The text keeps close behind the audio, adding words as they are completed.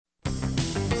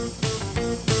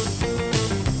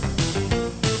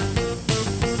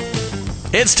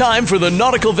It's time for the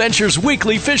Nautical-Ventures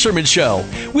Weekly Fisherman Show.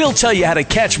 We'll tell you how to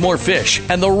catch more fish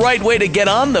and the right way to get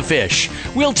on the fish.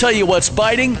 We'll tell you what's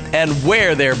biting and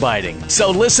where they're biting.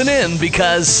 So listen in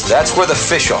because that's where the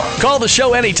fish are. Call the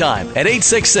show anytime at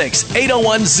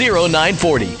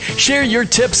 866-801-0940. Share your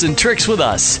tips and tricks with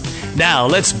us. Now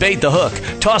let's bait the hook,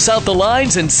 toss out the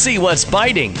lines, and see what's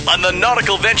biting on the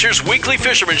Nautical-Ventures Weekly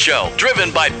Fisherman Show,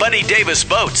 driven by Buddy Davis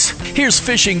Boats. Here's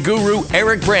fishing guru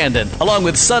Eric Brandon, along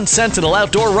with Sun Sentinel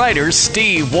outdoor writer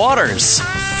Steve Waters.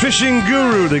 Fishing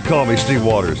guru, they call me, Steve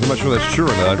Waters. I'm not sure that's true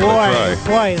or not.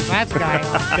 Boy, is that guy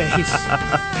on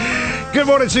face. Good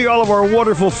morning to you, all of our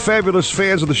wonderful, fabulous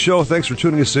fans of the show. Thanks for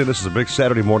tuning us in. This is a big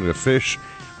Saturday morning to fish.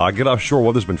 Get offshore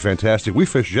weather's been fantastic. We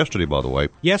fished yesterday, by the way.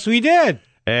 Yes, we did.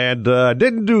 And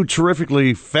didn't do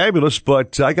terrifically fabulous,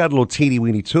 but I got a little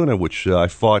teeny-weeny tuna, which I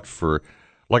fought for,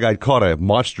 like I'd caught a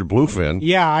monster bluefin.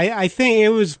 Yeah, I think it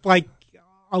was like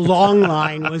a long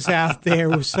line was out there.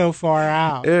 It was so far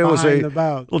out. It was a the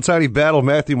boat. Little tiny battle.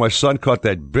 Matthew, my son, caught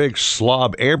that big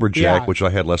slob amberjack, which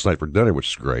I had last night for dinner, which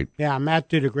is great. Yeah, Matt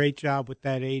did a great job with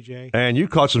that, AJ. And you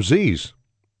caught some Z's.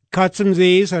 Cut some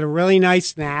Z's, had a really nice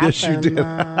snap. Yes, you did.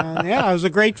 Yeah, it was a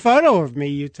great photo of me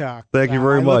you took. Thank you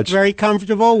very much. Very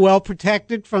comfortable, well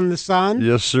protected from the sun.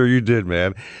 Yes, sir, you did,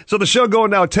 man. So the show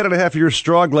going now 10.5 years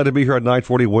strong. Glad to be here at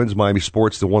 940 Wins Miami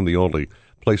Sports, the one, the only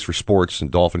place for sports and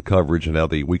dolphin coverage, and now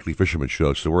the weekly fisherman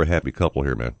show. So we're a happy couple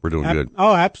here, man. We're doing good.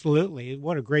 Oh, absolutely.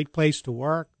 What a great place to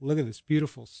work. Look at this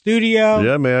beautiful studio.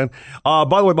 Yeah, man. By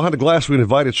the way, behind the glass, we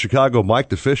invited Chicago Mike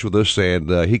to fish with us, and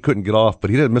he couldn't get off,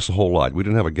 but he didn't miss a whole lot. We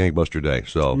didn't have a gangbuster day.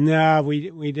 So no,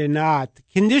 we did not. The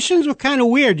conditions were kind of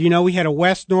weird. You know, we had a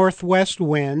west-northwest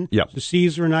wind. Yep. The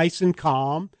seas were nice and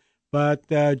calm, but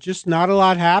just not a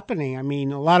lot happening. I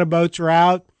mean, a lot of boats are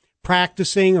out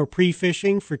practicing or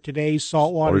pre-fishing for today's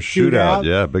saltwater shootout.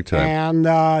 Yeah, big time. And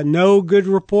no good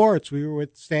reports. We were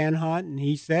with Stan Hunt, and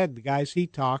he said the guys he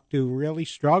talked to really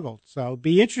struggled. So it'll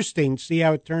be interesting to see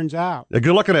how it turns out. Yeah,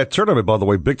 good luck in that tournament, by the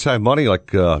way. Big time money,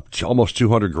 like almost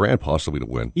 $200,000 possibly to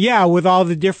win. Yeah, with all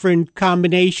the different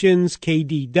combinations,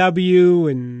 KDW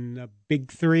and a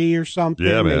big three or something.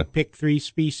 Yeah, man. They pick three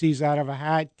species out of a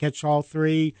hat, catch all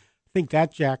three. I think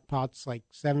that jackpot's like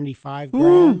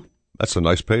 $75,000. That's a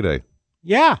nice payday.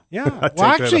 Yeah. Well,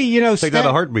 actually, take that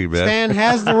a heartbeat, man. Stan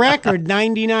has the record,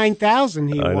 99,000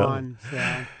 he won.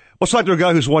 So. Let's talk to a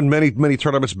guy who's won many, many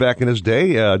tournaments back in his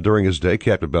day, during his day,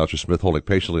 Captain Bouncer Smith, holding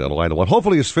patiently on line one.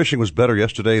 Hopefully his fishing was better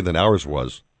yesterday than ours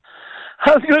was.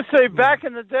 I was going to say, back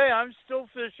in the day, I'm still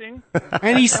fishing.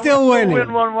 And he's still winning. We'll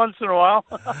win one once in a while.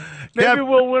 Maybe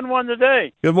we'll win one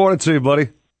today. Good morning to you, buddy.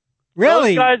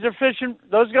 Really? Those guys are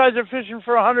fishing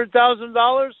for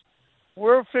 $100,000.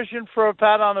 We're fishing for a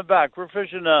pat on the back. We're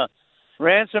fishing a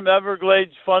Ransom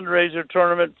Everglades fundraiser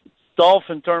tournament,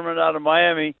 dolphin tournament out of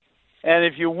Miami. And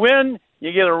if you win,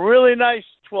 you get a really nice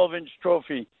 12-inch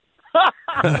trophy.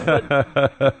 It'll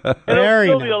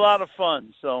still be a lot of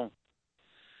fun. So,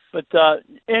 but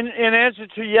in answer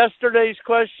to yesterday's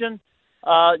question,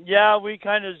 we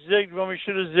kind of zigged when we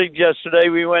should have zigged yesterday.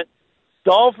 We went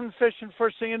dolphin fishing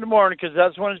first thing in the morning because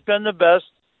that's when it's been the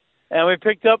best. And we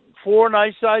picked up 4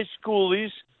 nice-sized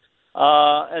schoolies,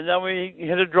 and then we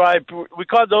hit a dry. We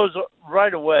caught those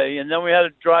right away, and then we had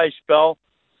a dry spell.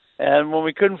 And when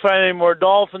we couldn't find any more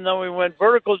dolphin, then we went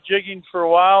vertical jigging for a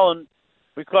while, and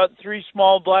we caught 3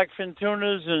 small blackfin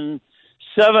tunas and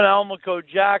 7 Almaco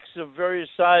jacks of various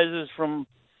sizes from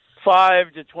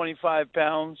 5 to 25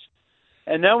 pounds.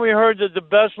 And then we heard that the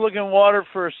best-looking water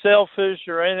for a sailfish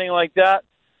or anything like that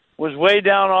was way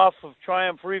down off of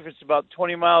Triumph Reef. It's about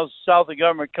 20 miles south of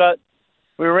Government Cut.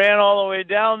 We ran all the way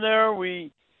down there.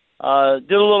 We did a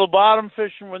little bottom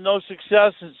fishing with no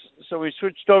success, so we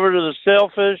switched over to the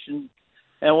sailfish and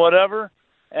whatever,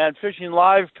 and fishing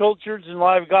live pilchards and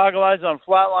live goggle eyes on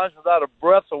flat lines without a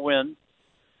breath of wind.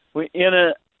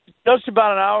 Just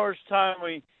about an hour's time,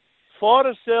 we fought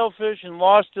a sailfish and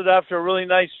lost it after a really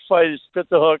nice fight. It spit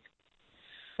the hook.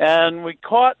 And we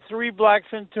caught 3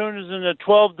 blackfin tunas in the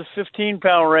 12 to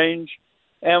 15-pound range,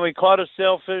 and we caught a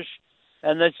sailfish.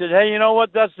 And they said, hey, you know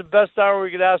what? That's the best hour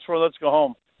we could ask for. Let's go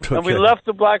home. Okay. And we left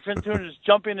the blackfin tunas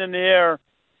jumping in the air,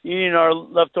 eating our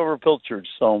leftover pilchards.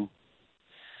 So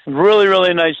really,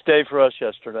 really nice day for us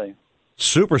yesterday.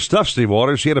 Super stuff, Steve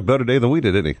Waters. He had a better day than we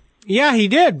did, didn't he? Yeah, he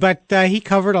did, but he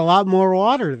covered a lot more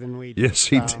water than we did. Yes,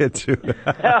 he did, too.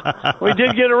 Yeah, we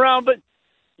did get around, but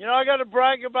I got to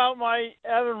brag about my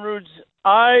Evinrudes.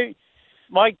 My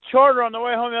charter on the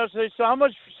way home yesterday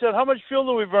said, how much fuel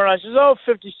do we burn? I said,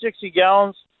 50, 60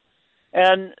 gallons.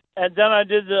 And then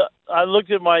I looked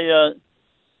at my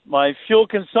fuel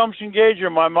consumption gauge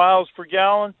or my miles per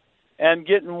gallon, and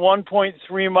getting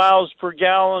 1.3 miles per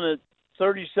gallon at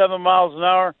 37 miles an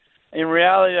hour. In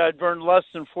reality, I'd burned less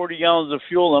than 40 gallons of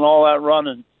fuel in all that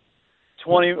running.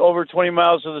 Over 20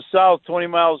 miles to the south, 20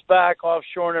 miles back,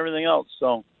 offshore, and everything else.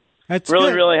 So that's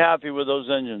really, good. really happy with those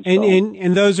engines.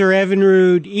 And those are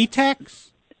Evinrude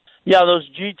E-Techs? Yeah, those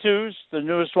G2s, the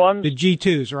newest ones. The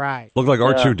G2s, right. Look like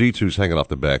R2-D2s hanging off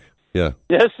the back. Yeah.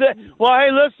 Yes. Well, hey,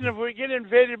 listen, if we get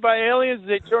invaded by aliens,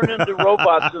 they turn into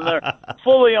robots, and they're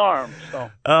fully armed.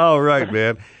 So. All right,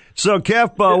 man. So,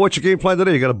 Cap, what's your game plan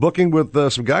today? You got a booking with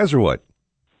some guys or what?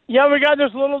 Yeah, we got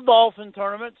this little dolphin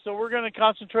tournament, so we're going to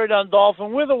concentrate on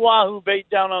dolphin with a wahoo bait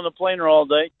down on the planer all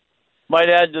day. Might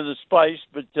add to the spice,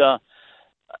 but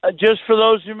just for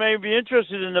those who may be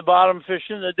interested in the bottom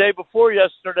fishing, the day before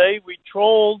yesterday, we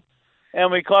trolled and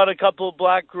we caught a couple of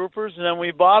black groupers, and then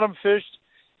we bottom fished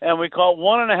and we caught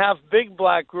 1.5 big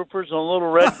black groupers and a little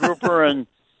red grouper and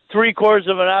 3/4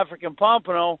 of an African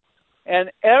pompano.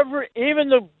 And even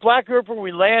the black grouper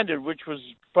we landed, which was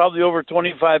probably over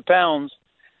 25 pounds,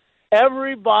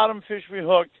 every bottom fish we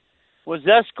hooked was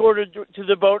escorted to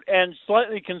the boat and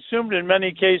slightly consumed in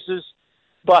many cases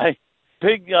by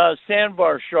big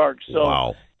sandbar sharks. So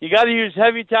wow. You got to use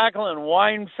heavy tackle and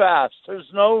wind fast. There's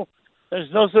no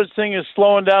such thing as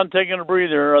slowing down, taking a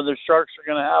breather, or the sharks are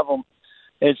going to have them.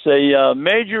 It's a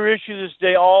major issue this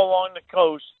day all along the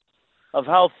coast of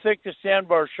how thick the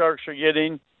sandbar sharks are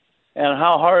getting and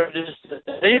how hard it is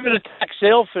to even attack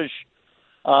sailfish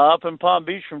up in Palm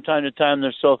Beach from time to time.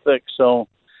 They're so thick. So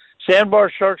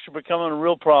sandbar sharks are becoming a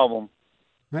real problem.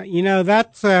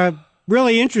 That's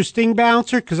really interesting,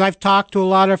 Bouncer, because I've talked to a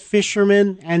lot of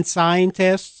fishermen and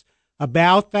scientists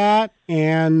about that.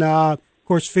 And, of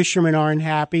course, fishermen aren't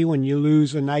happy when you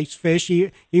lose a nice fish,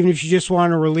 even if you just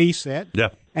want to release it. Yeah.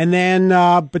 And then,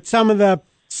 but some of the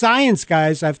science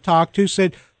guys I've talked to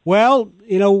said, well,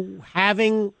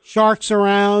 having sharks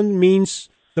around means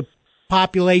the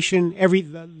population,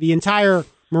 the entire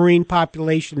marine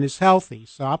population is healthy.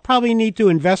 So I'll probably need to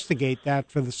investigate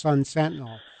that for the Sun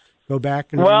Sentinel. Go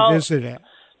back and revisit it.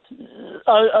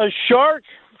 A shark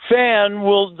fan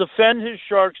will defend his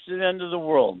sharks to the end of the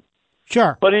world.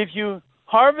 Sure. But if you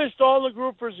harvest all the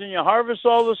groupers and you harvest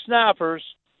all the snappers,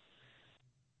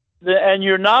 and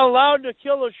you're not allowed to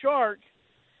kill a shark,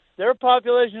 their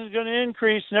population is going to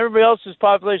increase and everybody else's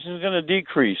population is going to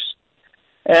decrease.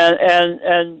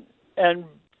 And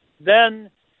then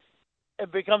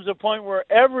it becomes a point where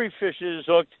every fish that is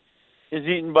hooked is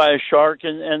eaten by a shark,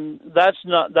 and that's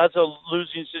a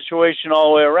losing situation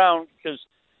all the way around, because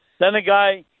then a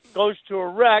guy goes to a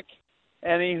wreck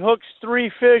and he hooks 3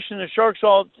 fish and the sharks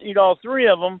eat all 3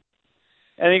 of them,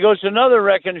 and he goes to another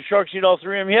wreck and the sharks eat all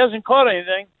 3 of them. He hasn't caught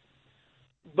anything,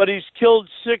 but he's killed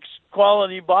 6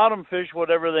 quality bottom fish,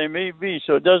 whatever they may be,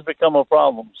 so it does become a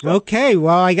problem. So. Okay,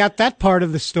 well, I got that part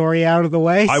of the story out of the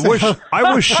way. I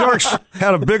wish sharks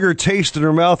had a bigger taste in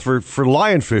their mouth for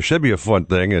lionfish. That'd be a fun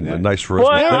thing and nice for us.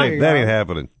 Well, that ain't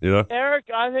happening, Eric,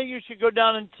 I think you should go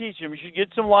down and teach him. You should get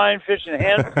some lionfish and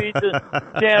hand feed the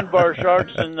sandbar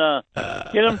sharks and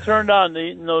get them turned on to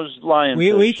eating those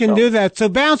lionfish. We can do that. So,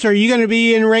 Bouncer, are you going to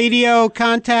be in radio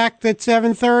contact at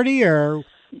 7:30 or?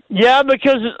 Yeah,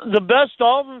 because the best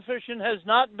dolphin fishing has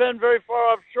not been very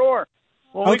far offshore.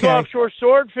 When we go offshore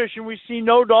sword fishing, we see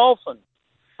no dolphin.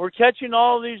 We're catching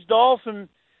all of these dolphin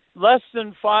less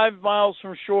than 5 miles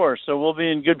from shore, so we'll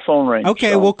be in good phone range.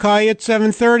 Okay, we'll call you at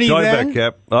 7:30 Join then. back,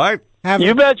 Cap. All right.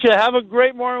 You betcha. Have a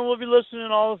great morning. We'll be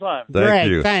listening all the time.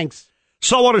 Thank you. Thanks.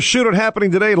 Saltwater Shootout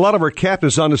happening today. A lot of our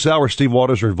captains on this hour, Steve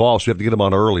Waters, are involved, so you have to get them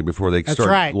on early before they start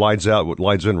right. lines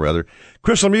in, rather.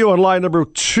 Chris Lemieux on line number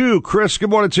 2. Chris,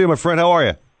 good morning to you, my friend. How are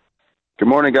you? Good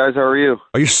morning, guys. How are you?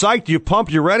 Are you psyched? You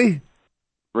pumped? You ready?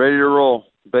 Ready to roll.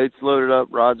 Bait's loaded up.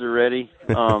 Rods are ready.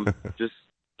 Just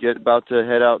about to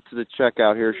head out to the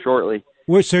checkout here shortly.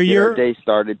 So our day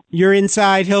started. You're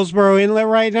inside Hillsborough Inlet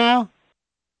right now?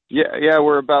 Yeah,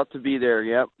 we're about to be there.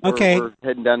 Yep. Okay. We're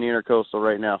heading down the Intercoastal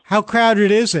right now. How crowded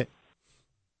is it?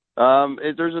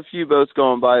 There's a few boats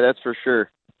going by, that's for sure.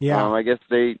 Yeah. I guess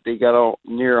they got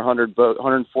near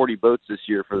 140 boats this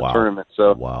year for the tournament.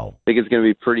 So I think it's going to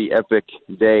be a pretty epic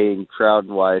day and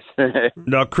crowd-wise.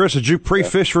 Now, Chris, did you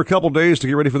pre-fish for a couple days to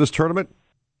get ready for this tournament?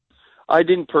 I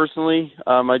didn't personally.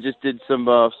 I just did some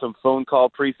phone call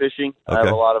pre-fishing. Okay. I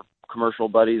have a lot of commercial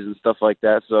buddies and stuff like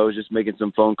that, so I was just making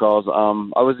some phone calls.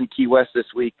 I was in Key West this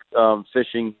week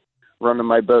fishing, running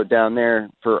my boat down there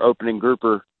for opening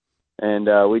grouper, and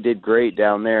we did great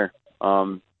down there.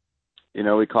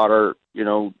 We caught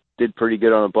did pretty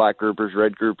good on the black groupers,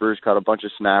 red groupers, caught a bunch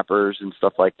of snappers and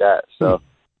stuff like that. So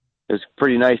it's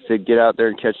pretty nice to get out there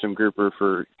and catch some grouper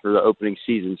for the opening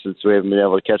season, since we haven't been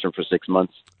able to catch them for 6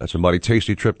 months. That's a mighty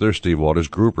tasty trip there, Steve Waters.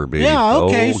 Grouper, baby. Yeah,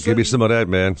 okay. Oh, give me some of that,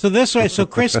 man. So this way, so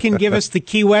Chris can give us the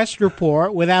Key West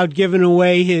report without giving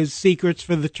away his secrets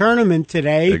for the tournament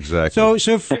today. Exactly.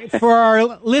 So for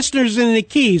our listeners in the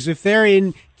Keys, if they're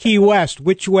in Key West,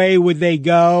 which way would they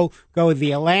go? Go with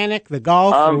the Atlantic, the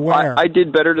Gulf, or where? I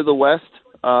did better to the west,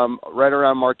 right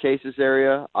around Marquesas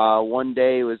area. One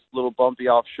day it was a little bumpy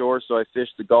offshore, so I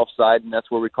fished the Gulf side, and that's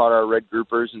where we caught our red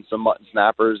groupers and some mutton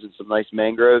snappers and some nice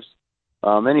mangroves.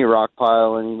 Any rock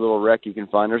pile, any little wreck you can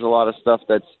find. There's a lot of stuff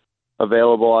that's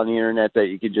available on the internet that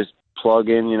you could just plug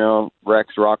in,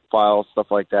 wrecks, rock piles, stuff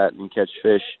like that, and catch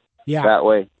fish that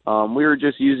way.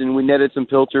 We netted some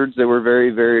pilchards that were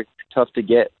very, very tough to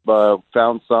get, but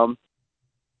found some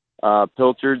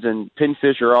pilchards, and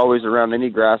pinfish are always around any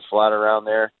grass flat around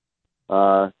there.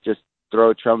 Just throw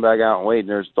a chum bag out and wait, and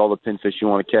there's all the pinfish you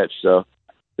want to catch. So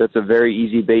that's a very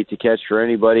easy bait to catch for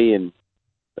anybody, and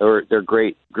they're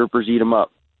great. Groupers eat them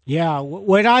up. Yeah,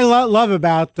 what I love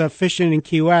about fishing in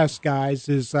Key West, guys,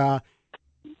 is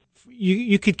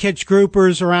you could catch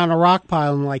groupers around a rock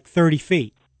pile in like 30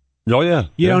 feet. Oh, yeah.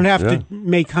 You don't have to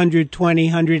make 120,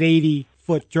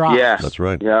 180-foot drops. Yeah. That's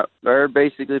right. Yeah, they're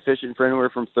basically fishing for anywhere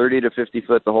from 30 to 50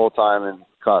 foot the whole time, and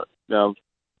caught,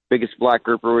 biggest black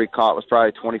grouper we caught was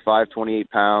probably 25, 28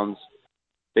 pounds.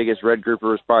 Biggest red grouper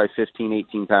was probably 15,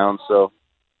 18 pounds. So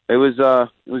it was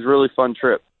a really fun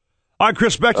trip. All right,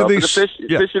 Chris, back to these.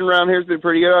 Fishing around here has been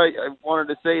pretty good. I wanted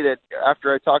to say that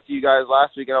after I talked to you guys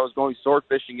last week and I was going sword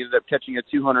fishing, ended up catching a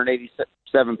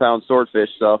 287-pound swordfish.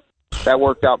 So that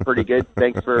worked out pretty good.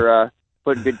 Thanks for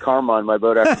putting good karma on my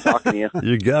boat after talking to you.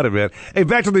 You got it, man. Hey,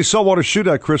 back to the saltwater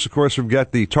shootout, Chris. Of course, we've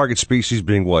got the target species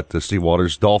being what? Steve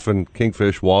Waters, dolphin,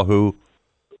 kingfish, wahoo,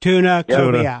 tuna,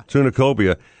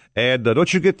 cobia. And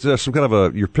don't you get some kind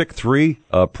of your pick three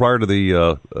prior to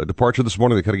the departure this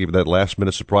morning? They kind of give you that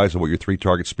last-minute surprise of what your three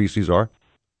target species are?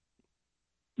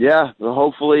 Yeah, well,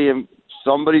 hopefully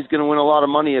somebody's going to win a lot of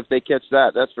money if they catch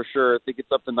that. That's for sure. I think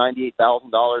it's up to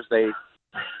 $98,000 they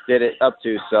did it up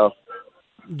to. So,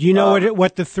 do you know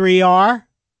what the three are?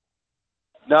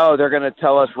 No, they're going to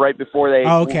tell us right before they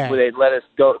let us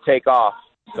go take off.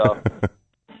 So,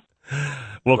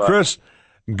 well, Chris,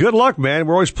 good luck, man.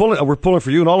 We're pulling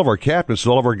for you and all of our captains,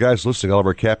 all of our guys listening, all of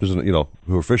our captains,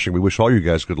 who are fishing. We wish all you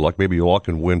guys good luck. Maybe you all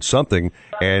can win something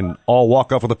and all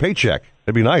walk off with a paycheck.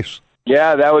 That'd be nice.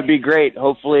 Yeah, that would be great.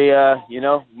 Hopefully,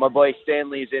 my boy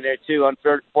Stanley's in there too.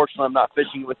 Unfortunately, I'm not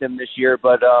fishing with him this year,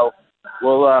 but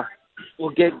we'll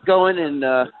get going and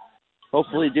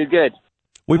hopefully do good.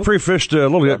 We pre-fished a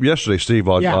little bit yesterday, Steve,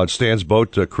 on Stan's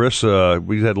boat. Chris, we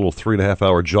had a little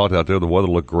 3.5-hour jaunt out there. The weather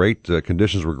looked great.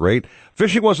 Conditions were great.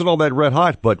 Fishing wasn't all that red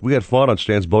hot, but we had fun on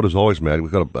Stan's boat as always, man. We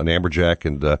got an amberjack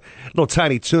and a little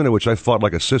tiny tuna, which I fought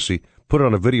like a sissy. Put it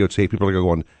on a videotape. People are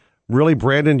going, really,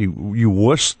 Brandon? You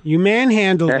wuss? You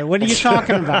manhandled it. What are you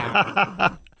talking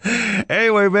about?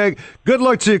 Anyway, man, good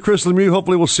luck to you, Chris Lemieux.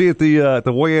 Hopefully we'll see you at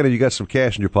the weigh-in and you got some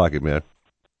cash in your pocket, man.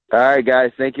 All right,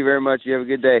 guys. Thank you very much. You have a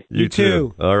good day. You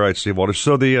too. All right, Steve Waters.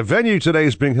 So the venue today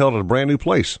is being held at a brand new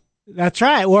place. That's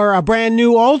right. Or a brand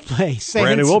new old place.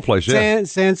 Brand new old place, yeah.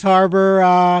 Sands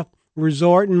Harbor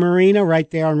Resort and Marina right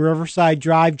there on Riverside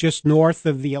Drive, just north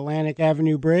of the Atlantic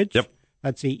Avenue Bridge. Yep.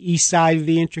 That's the east side of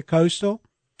the Intracoastal.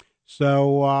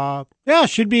 So,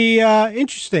 should be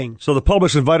interesting. So the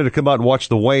public's invited to come out and watch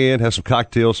the weigh-in, have some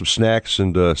cocktails, some snacks,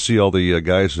 and see all the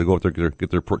guys that go out there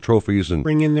get their trophies and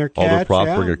bring in their catch, all their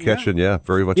props, bring their catch in. Yeah,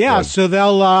 very much fun. So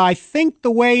they'll, I think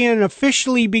the weigh-in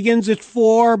officially begins at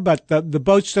 4, but the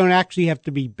boats don't actually have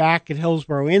to be back at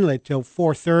Hillsborough Inlet till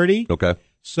 4:30. Okay.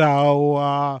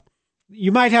 So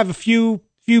you might have a few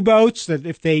boats that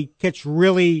if they catch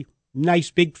really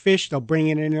nice big fish, they'll bring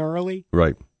it in early.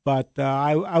 Right. But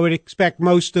I would expect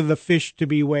most of the fish to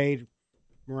be weighed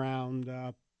around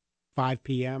 5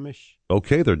 p.m.-ish.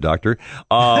 Okay there, Doctor.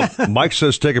 Mike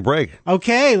says take a break.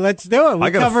 Okay, let's do it.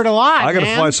 We covered a lot, I got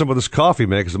to find some of this coffee,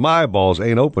 man, because my eyeballs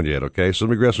ain't open yet, okay? So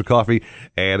let me grab some coffee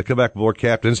and come back with more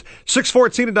captains.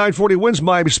 6:14 and 9:40 wins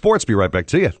Miami Sports. Be right back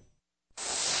to you.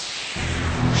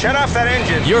 Shut off that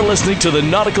engine. You're listening to the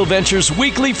Nautical-Ventures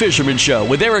Weekly Fisherman Show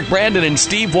with Eric Brandon and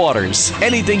Steve Waters.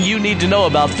 Anything you need to know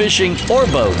about fishing or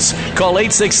boats, call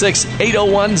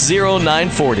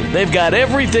 866-801-0940. They've got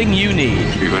everything you need.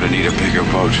 You're going to need a bigger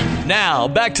boat. Now,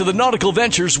 back to the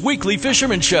Nautical-Ventures Weekly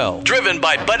Fisherman Show, driven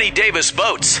by Buddy Davis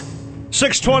Boats.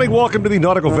 6:20, welcome to the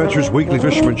Nautical-Ventures Weekly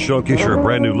Fisherman Show. In case you're a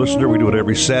brand new listener, we do it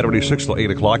every Saturday, 6 till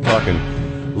 8 o'clock, talking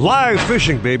live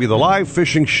fishing, baby. The live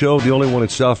fishing show, the only one in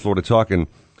South Florida, talking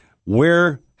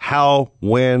where, how,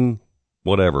 when,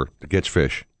 whatever, to catch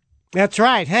fish. That's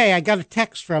right. Hey, I got a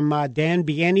text from Dan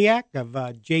Bieniak of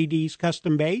JD's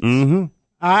Custom Baits. Mm-hmm.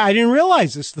 I didn't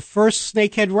realize this. The first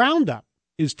Snakehead Roundup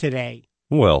is today.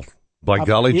 Well, by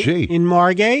golly gee. In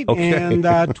Margate. Okay.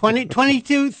 And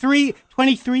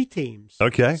 23 teams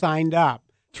signed up.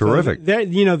 Terrific.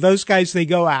 So those guys, they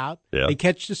go out. Yeah. They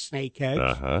catch the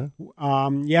snakeheads. Uh-huh.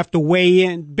 You have to weigh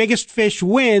in. Biggest fish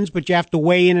wins, but you have to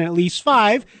weigh in at least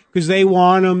 5 because they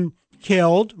want them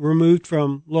killed, removed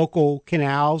from local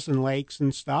canals and lakes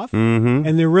and stuff. Mm-hmm.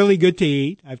 And they're really good to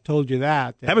eat. I've told you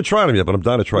that. Haven't tried them yet, but I'm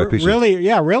dying to try a piece. Really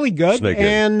good. Snakehead.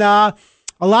 And a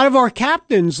lot of our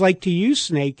captains like to use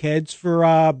snakeheads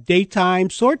for daytime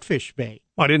swordfish bait.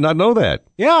 I did not know that.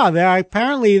 Yeah,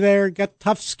 they're got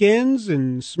tough skins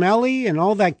and smelly and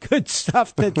all that good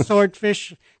stuff that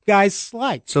swordfish guys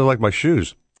like. So like my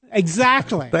shoes.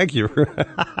 Exactly. Thank you.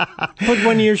 Put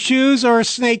one of your shoes or a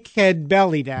snakehead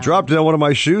belly down. Drop down one of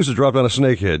my shoes or drop down a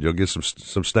snakehead. You'll get some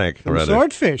stank. Some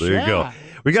swordfish, there you go.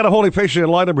 We got a holding patient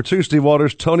in line number 2, Steve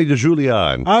Waters, Tony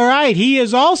DeJulian. All right, he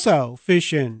is also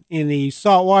fishing in the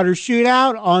saltwater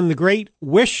shootout on the Great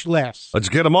Wish List. Let's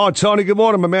get him on. Tony, good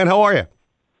morning, my man. How are you?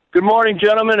 Good morning,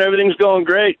 gentlemen. Everything's going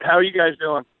great. How are you guys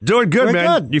doing? Doing good, We're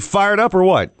man. good. You fired up or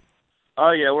what?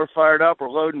 Oh, yeah, we're fired up. We're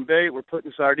loading bait. We're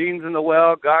putting sardines in the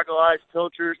well, goggle eyes,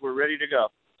 pilchers. We're ready to go.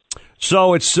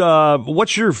 So it's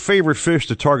what's your favorite fish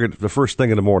to target the first thing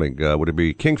in the morning? Would it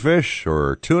be kingfish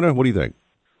or tuna? What do you think?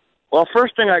 Well,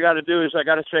 first thing I got to do is I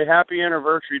got to say happy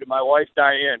anniversary to my wife,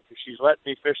 Diane, because she's letting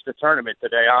me fish the tournament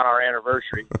today on our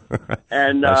anniversary.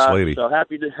 And nice lady. So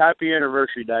happy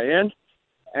anniversary, Diane.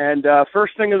 And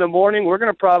first thing in the morning, we're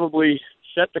going to probably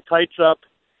set the kites up,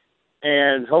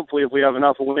 and hopefully if we have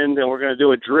enough wind, then we're going to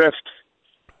do a drift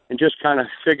and just kind of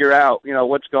figure out,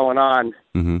 what's going on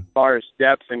as far as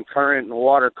depth and current and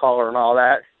watercolor and all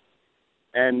that.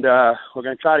 And we're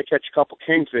going to try to catch a couple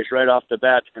kingfish right off the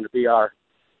bat. It's going to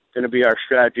be our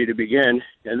strategy to begin,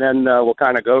 and then we'll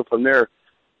kind of go from there.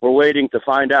 We're waiting to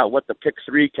find out what the pick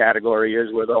 3 category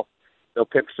is, where they'll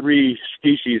pick 3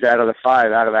 species out of the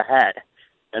 5 out of a hat.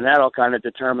 And that'll kind of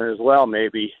determine as well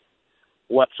maybe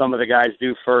what some of the guys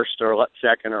do first or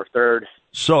second or third.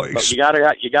 So but you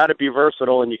gotta be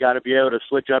versatile, and you got to be able to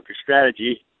switch up your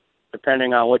strategy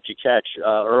depending on what you catch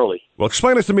early. Well,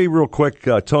 explain it to me real quick,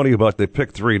 Tony, about the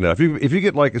pick 3 now. If you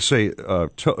get like say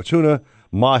tuna,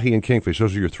 mahi, and kingfish,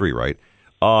 those are your 3, right?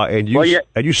 And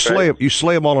you slay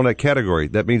them all in that category.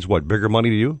 That means what? Bigger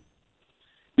money to you?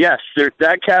 Yes,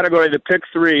 that category, the pick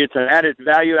 3, it's an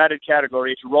value-added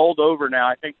category. It's rolled over now.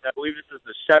 I believe this is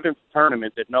the 7th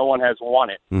tournament that no one has won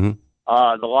it. Mm-hmm.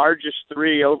 The largest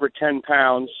 3 over 10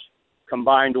 pounds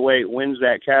combined weight wins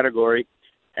that category,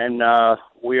 and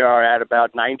we are at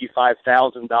about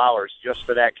 $95,000 just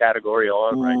for that category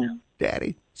alone right now.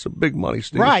 Daddy, some big money,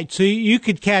 Steve. Right, so you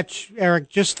could catch, Eric,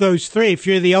 just those 3. If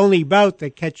you're the only boat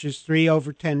that catches 3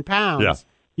 over 10 pounds. Yeah.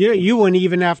 You wouldn't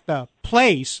even have to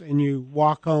place, and you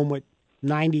walk home with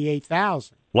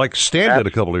 $98,000. Like Stan did a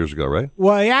couple of years ago, right?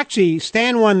 Well, actually,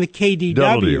 Stan won the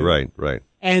KDW. Right.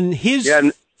 And his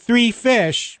 3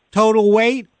 fish, total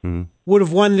weight, would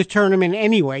have won the tournament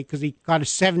anyway because he caught a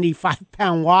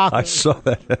 75-pound wahoo. I saw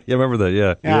that. Yeah, I remember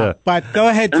that, yeah. But go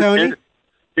ahead, Tony. And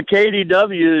the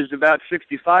KDW is about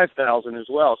 $65,000 as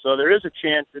well, so there is a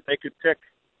chance that they could pick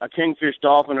a kingfish,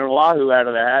 dolphin, or wahoo out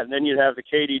of the hat, and then you'd have the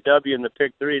KDW and the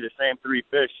pick 3, the same 3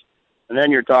 fish, and then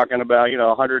you're talking about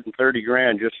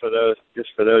 $130,000 just for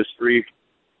those 3.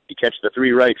 You catch the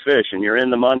 3 right fish, and you're in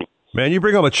the money. Man, you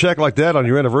bring home a check like that on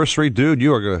your anniversary, dude,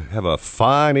 you are going to have a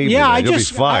fine evening. Yeah, You'll be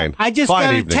fine. I just fine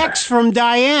got evening. a text from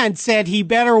Diane said he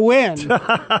better win.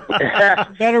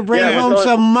 Better bring home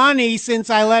some money since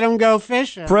I let him go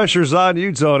fishing. Pressure's on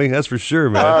you, Tony. That's for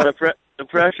sure, man. The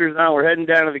pressure's on. We're heading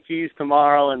down to the Keys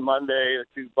tomorrow and Monday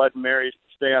to Bud and Mary's to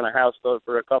stay on a houseboat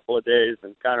for a couple of days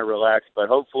and kind of relax. But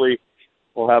hopefully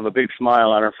we'll have a big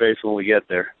smile on our face when we get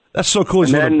there. That's so cool.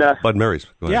 And then, Bud and Mary's.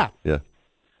 Go ahead. Yeah.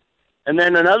 And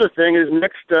then another thing is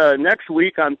next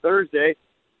week on Thursday,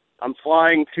 I'm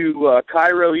flying to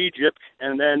Cairo, Egypt,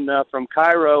 and then from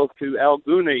Cairo to El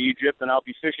Gouna, Egypt, and I'll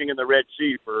be fishing in the Red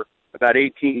Sea for about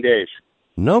 18 days.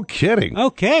 No kidding.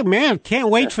 Okay, man. Can't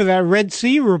wait for that Red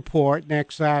Sea report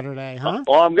next Saturday, huh?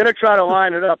 Well, I'm going to try to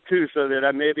line it up, too, so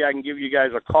that maybe I can give you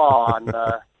guys a call on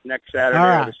next Saturday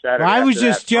or the Saturday. Well, I was after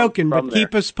just that joking, from but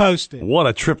keep us posted. What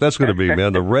a trip that's going to be,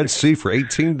 man. The Red Sea for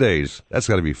 18 days. That's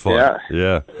got to be fun.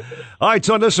 Yeah. All right,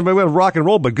 Tony, listen, man, we have rock and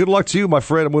roll, but good luck to you, my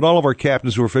friend, and with all of our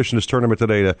captains who are fishing this tournament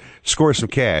today to score some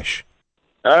cash.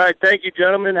 All right, thank you,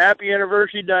 gentlemen. Happy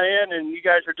anniversary, Diane, and you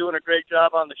guys are doing a great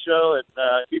job on the show, and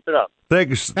keep it up.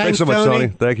 Thanks so much, Tony.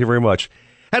 Thank you very much.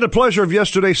 Had the pleasure of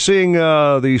yesterday seeing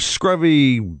the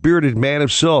scrubby, bearded man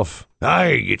himself.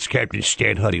 It's Captain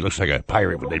Stan Hutt. He looks like a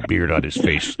pirate with that beard on his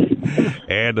face.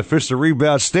 And the fish the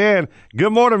rebound. Stan,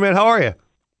 good morning, man. How are you?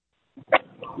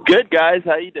 Good, guys.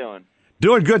 How you doing?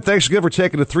 Doing good. Thanks again for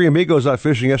taking the three amigos out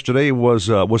fishing yesterday. It was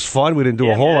fun. We didn't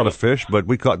do a whole lot of fish, but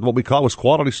what we caught was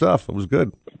quality stuff. It was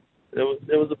good.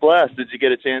 It was a blast. Did you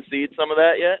get a chance to eat some of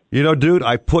that yet? You know, dude,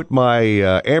 I put my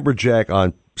amberjack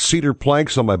on cedar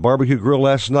planks on my barbecue grill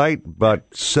last night, about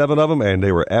 7 of them, and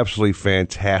they were absolutely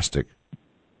fantastic.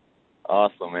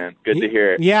 Awesome, man. Good to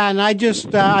hear it. Yeah, and I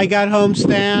just I got home,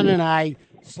 Stan, and I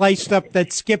sliced up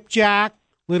that skipjack,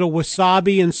 little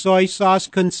wasabi and soy sauce.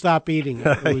 Couldn't stop eating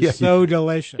it. It was so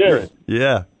delicious. Good.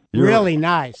 Yeah. Really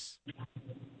nice.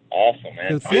 Awesome,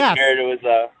 man. So, yeah. I heard it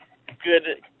was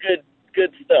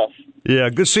good stuff. Yeah,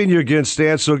 good seeing you again,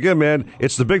 Stan. So again, man,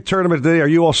 it's the big tournament today. Are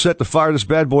you all set to fire this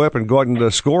bad boy up and go out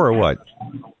and score or what?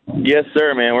 Yes,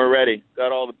 sir, man. We're ready.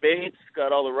 Got all the baits,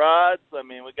 got all the rods. I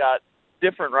mean, we got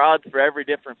different rods for every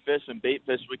different fish and bait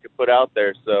fish we could put out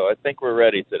there. So I think we're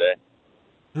ready today.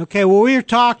 Okay, well, we were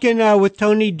talking with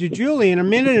Tony DiGiulio a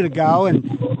minute ago,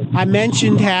 and I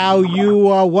mentioned how you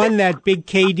won that big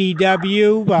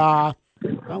KDW,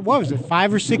 what was it,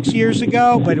 5 or 6 years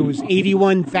ago? But it was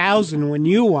 $81,000 when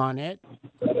you won it.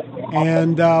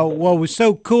 And what was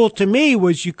so cool to me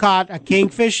was you caught a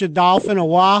kingfish, a dolphin, a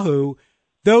wahoo.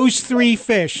 Those 3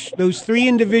 fish, those 3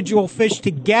 individual fish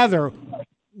together,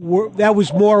 that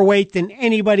was more weight than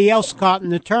anybody else caught in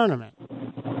the tournament.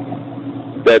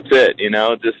 That's it,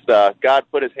 just God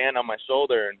put his hand on my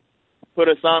shoulder and put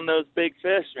us on those big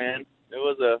fish, man. It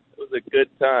was a good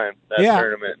time, that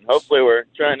tournament. And hopefully we're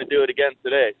trying to do it again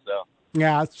today. So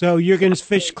yeah, so you're going to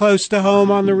fish close to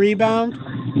home on the rebound?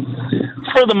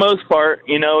 For the most part,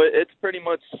 it's pretty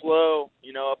much slow,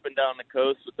 up and down the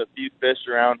coast with a few fish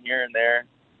around here and there.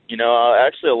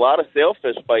 Actually a lot of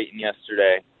sailfish biting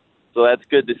yesterday. So that's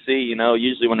good to see.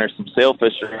 Usually when there's some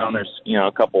sailfish around, there's,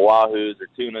 a couple wahoos or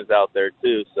tunas out there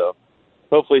too. So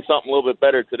hopefully something a little bit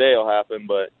better today will happen.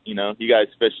 But, you guys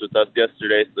fished with us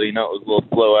yesterday, so it was a little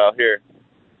slow out here.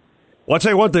 Well, I'll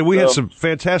tell you one thing. We had some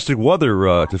fantastic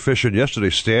weather to fish in yesterday,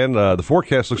 Stan. The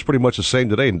forecast looks pretty much the same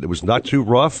today. It was not too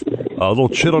rough, a little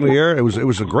chill in the air. It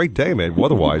was a great day, man,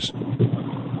 weather-wise.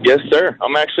 Yes, sir.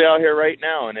 I'm actually out here right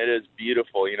now, and it is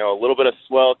beautiful. A little bit of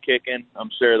swell kicking.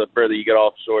 I'm sure the further you get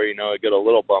offshore, it get a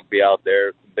little bumpy out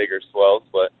there, some bigger swells.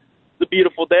 But it's a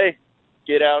beautiful day.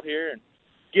 Get out here and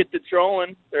get to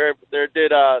trolling. There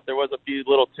was a few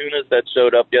little tunas that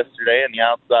showed up yesterday on the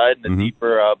outside in the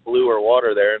deeper bluer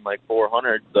water there in like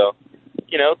 400. So,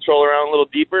 troll around a little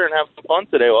deeper and have some fun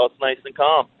today while it's nice and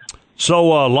calm. So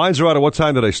lines are out at what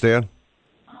time today, Stan?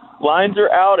 Lines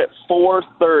are out at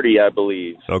 4:30, I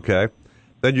believe. Okay.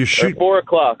 Then you shoot... 4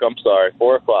 o'clock, I'm sorry,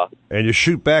 4 o'clock. And you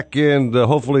shoot back in to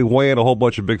hopefully weigh in a whole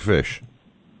bunch of big fish.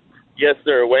 Yes,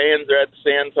 sir. Weigh-ins are at the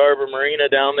Sands Harbor Marina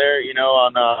down there,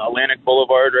 on Atlantic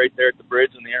Boulevard right there at the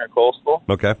bridge in the Intercoastal.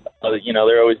 Okay.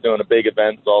 They're always doing a big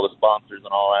event with all the sponsors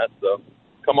and all that. So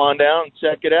come on down and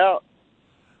check it out.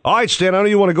 All right, Stan, I know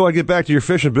you want to go and get back to your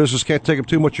fishing business. Can't take up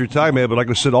too much of your time, man, but like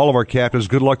I said, all of our captains,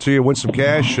 good luck to you. Win some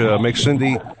cash, make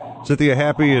Cynthia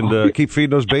happy, and keep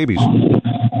feeding those babies.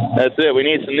 That's it. We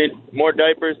need some more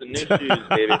diapers and new shoes,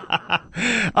 baby.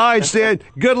 All right, Stan,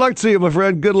 good luck to you, my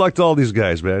friend. Good luck to all these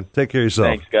guys, man. Take care of yourself.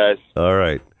 Thanks, guys. All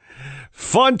right.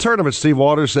 Fun tournament, Steve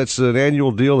Waters. That's an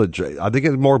annual deal. I think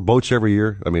it's more boats every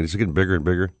year. I mean, it's getting bigger and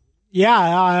bigger.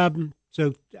 Yeah,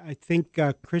 so I think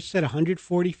Chris said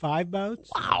 145 boats.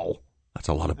 Wow. That's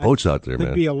a lot of boats out there, man.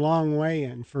 Could be a long way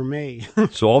in for me.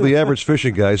 So all the average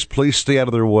fishing guys, please stay out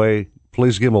of their way.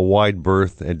 Please give them a wide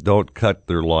berth and don't cut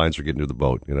their lines or get into the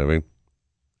boat. You know what I mean?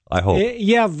 I hope.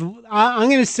 Yeah, I'm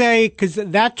going to say, because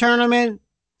that tournament,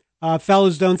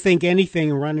 fellas don't think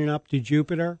anything running up to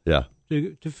Jupiter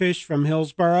to fish from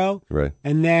Hillsborough. Right.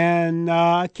 And then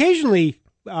occasionally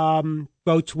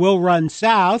boats will run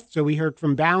south. So we heard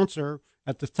from Bouncer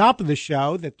at the top of the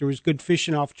show that there was good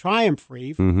fishing off Triumph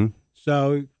Reef. Mm-hmm.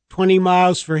 So 20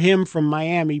 miles for him from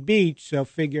Miami Beach. So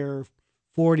figure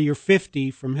 40 or 50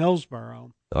 from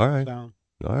Hillsborough. All right. So,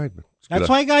 all right. That's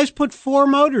why guys put 4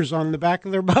 motors on the back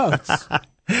of their boats.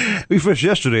 We fished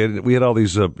yesterday, and we had all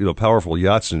these powerful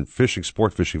yachts and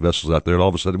sport fishing vessels out there, and all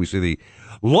of a sudden we see the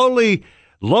lonely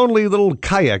little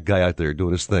kayak guy out there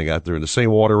doing his thing out there in the same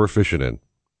water we're fishing in.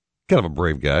 Kind of a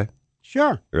brave guy.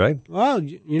 Sure. Right? Well,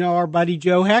 our buddy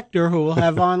Joe Hector, who we'll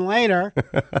have on later,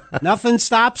 nothing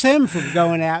stops him from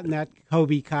going out in that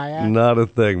Hobie kayak. Not a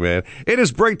thing, man. It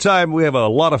is break time. We have a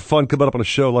lot of fun coming up on the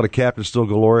show. A lot of captains still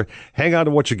galore. Hang on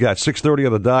to what you got. 6:30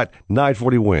 on the dot,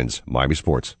 9:40 wins. Miami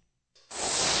Sports.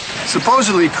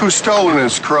 Supposedly, Cousteau and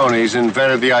his cronies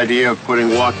invented the idea of putting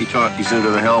walkie-talkies into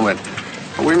the helmet.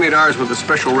 We made ours with a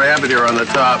special rabbit ear on the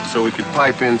top so we could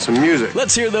pipe in some music.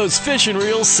 Let's hear those fishing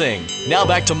reels sing. Now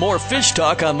back to more fish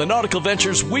talk on the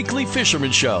Nautical-Ventures Weekly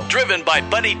Fisherman Show, driven by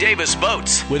Buddy Davis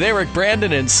Boats, with Eric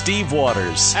Brandon and Steve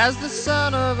Waters. As the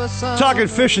son of a son. Talking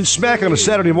fish and smack on a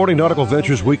Saturday morning,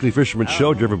 Nautical-Ventures Weekly Fisherman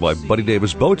Show, driven by Buddy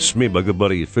Davis Boats, me and my good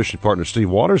buddy fishing partner Steve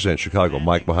Waters, and Chicago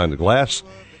Mike behind the glass.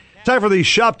 Time for the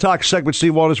Shop Talk segment,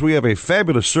 Steve Waters. We have a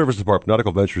fabulous service department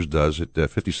Nautical-Ventures does at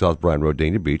 50 South Bryan Road,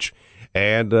 Dania Beach.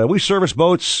 And we service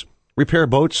boats, repair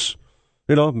boats,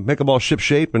 make them all ship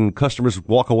shape, and customers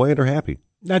walk away and they're happy.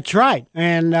 That's right.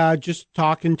 And just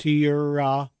talking to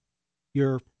your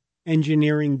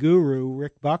engineering guru,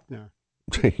 Rick Buckner.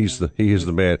 He is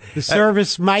the man. The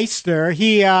service meister.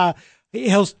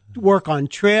 He'll work on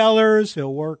trailers.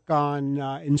 He'll work on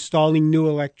installing new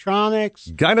electronics.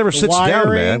 Guy never sits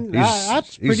down, man.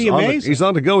 That's pretty amazing. He's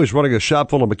on the go. He's running a shop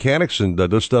full of mechanics and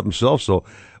does stuff himself. So,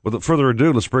 without further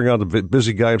ado, let's bring on the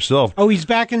busy guy himself. Oh, he's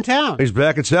back in town. He's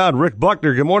back in town. Rick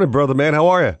Buckner. Good morning, brother, man. How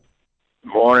are you?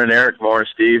 Morning, Eric. Morning,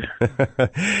 Steve.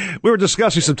 We were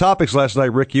discussing some topics last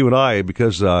night, Rick, you and I,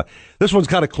 because this one's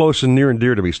kind of close and near and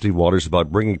dear to me, Steve Waters,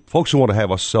 about bringing folks who want to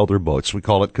have us sell their boats. We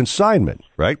call it consignment,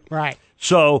 right? Right.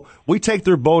 So we take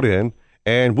their boat in,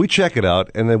 and we check it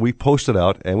out, and then we post it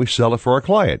out, and we sell it for our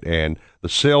client. And the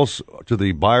sales to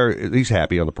the buyer, he's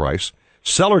happy on the price.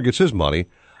 Seller gets his money.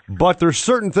 But there's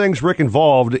certain things, Rick,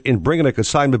 involved in bringing a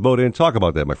consignment boat in. Talk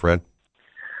about that, my friend.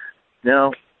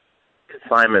 Now,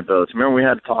 consignment boats. Remember we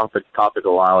had a topic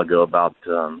a while ago about,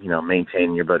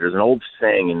 maintaining your boat. There's an old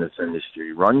saying in this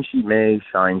industry, run she may,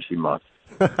 shine she must.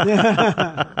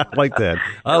 I like that.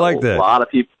 I like that.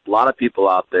 A lot of people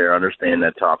out there understand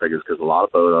that topic is because a lot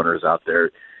of boat owners out there,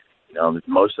 the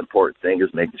most important thing is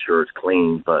making sure it's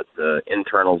clean, but the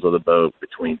internals of the boat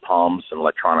between pumps and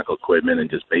electronic equipment and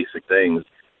just basic things,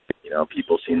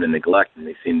 people seem to neglect, and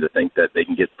they seem to think that they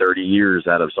can get 30 years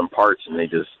out of some parts, and they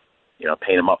just,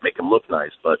 paint them up, make them look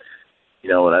nice. But,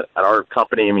 at our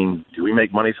company, do we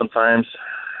make money sometimes,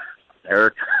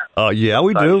 Eric? Yeah,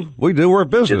 we do. We do. We're a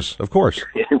business, of course.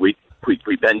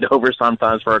 We bend over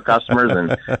sometimes for our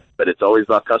customers, but it's always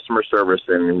about customer service.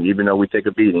 And even though we take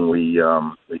a beating, we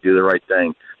do the right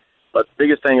thing. But the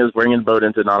biggest thing is bringing the boat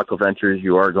into Nautical-Ventures.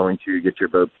 You are going to get your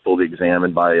boat fully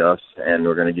examined by us, and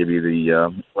we're going to give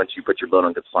you once you put your boat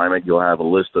on consignment, you'll have a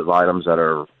list of items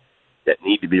that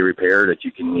need to be repaired that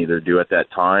you can either do at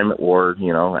that time or,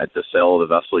 at the sale of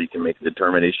the vessel, you can make a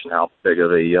determination how big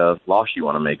of a loss you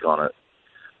want to make on it.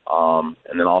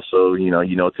 And then also, you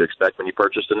know what to expect when you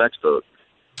purchase the next boat.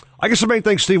 I guess the main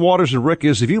thing, Steve Waters and Rick,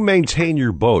 is if you maintain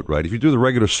your boat, right, if you do the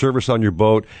regular service on your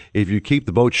boat, if you keep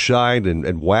the boat shined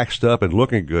and waxed up and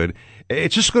looking good,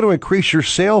 it's just going to increase your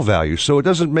sale value. So it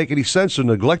doesn't make any sense to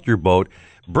neglect your boat.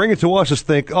 Bring it to us and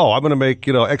think, I'm going to make,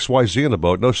 X, Y, Z in the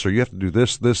boat. No, sir, you have to do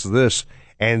this, this, this,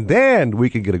 and then we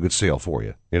can get a good sale for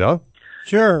you,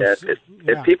 Sure. Yeah,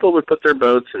 if people would put their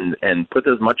boats and put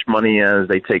as much money as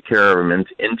they take care of them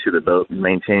into the boat,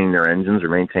 maintaining their engines or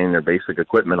maintaining their basic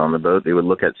equipment on the boat, they would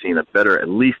look at seeing at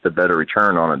least a better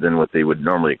return on it than what they would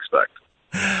normally expect.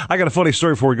 I got a funny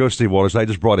story before we go, Steve Waters. I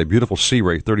just brought a beautiful Sea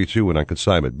Ray 32 in on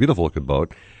consignment. Beautiful looking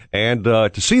boat. And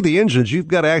to see the engines, you've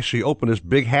got to actually open this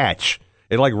big hatch.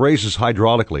 It raises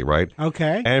hydraulically, right?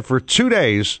 Okay. And for 2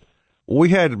 days, we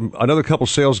had another couple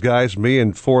sales guys, me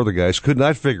and 4 of the guys, could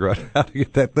not figure out how to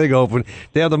get that thing open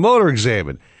to have the motor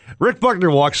examined. Rick Buckner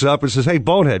walks up and says, "Hey,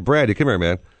 bonehead, Brandy, come here,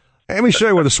 man. Let me show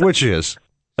you where the switch is."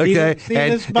 Okay, see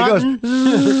and this button?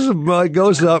 it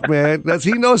goes up, man.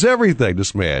 He knows everything,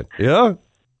 this man. Yeah.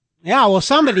 Yeah, well,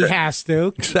 somebody has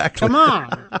to. Exactly. Come on.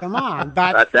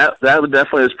 But That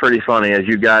definitely is pretty funny. As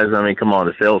you guys, come on,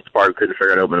 the sales department couldn't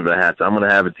figure out how to open the hatch. I'm going to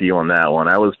have it to you on that one.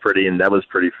 That was pretty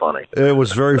funny. It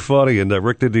was very funny, and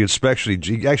Rick did the inspection.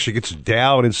 He actually gets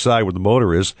down inside where the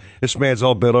motor is. This man's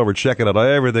all bent over checking out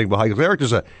everything behind. He goes, "Eric,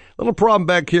 there's a little problem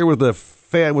back here with the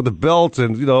fan, with the belt,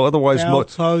 and otherwise,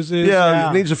 belts, hoses.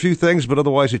 Yeah, it needs a few things, but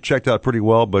otherwise, it checked out pretty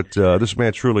well. But this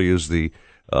man truly is the."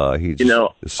 He's a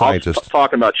scientist.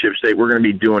 Talking about Chip State, we're going to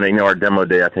be doing our demo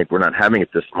day. I think we're not having it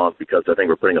this month because I think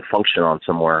we're putting a function on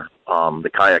somewhere. The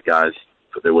kayak guys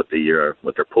with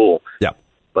their pool. Yeah.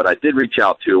 But I did want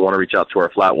to reach out to our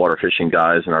flat water fishing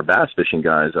guys and our bass fishing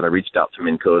guys. And I reached out to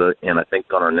Minn Kota, and I think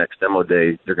on our next demo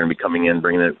day they're going to be coming in,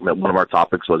 bringing in. One of our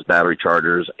topics was battery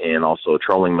chargers and also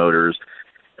trolling motors,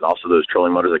 and also those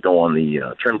trolling motors that go on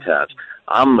the trim tabs.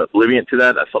 I'm oblivious to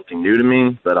that. That's something new to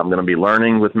me, but I'm going to be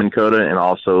learning with Minn Kota, and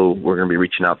also we're going to be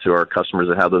reaching out to our customers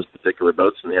that have those particular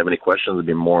boats, and if they have any questions, they'd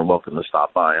be more than welcome to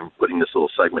stop by. I'm putting this little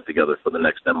segment together for the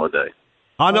next demo day.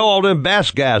 I know all them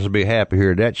bass guys will be happy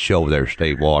here at that show there,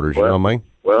 State Waters. You know what I mean?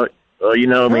 Well,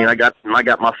 I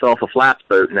got myself a flats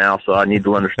boat now, so I need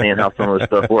to understand how some of this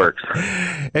stuff works.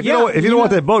 If you don't want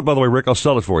that boat, by the way, Rick, I'll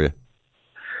sell it for you.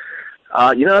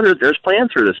 There's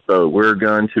plans for this boat. We're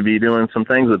going to be doing some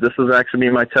things, but this is actually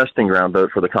my testing ground boat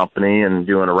for the company and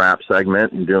doing a wrap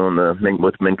segment and doing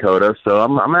with Minn Kota. So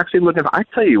I'm actually looking. I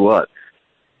tell you what,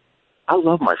 I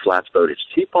love my flats boat. It's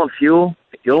cheap on fuel.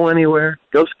 Go anywhere.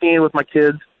 Go skiing with my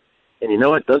kids. And you know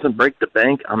what? Doesn't break the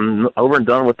bank. I'm over and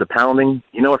done with the pounding.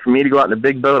 You know what? For me to go out in a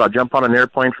big boat, I'll jump on an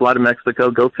airplane, fly to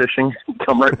Mexico, go fishing,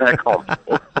 come right back home.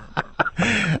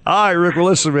 All right, Rick. Well,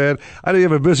 listen, man. I know you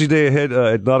have a busy day ahead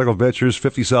at Nautical-Ventures,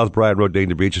 50 South Bryan Road,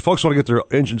 Dania Beach. If folks want to get their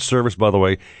engine service, by the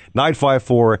way,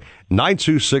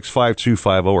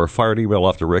 954-926-5250 or fire an email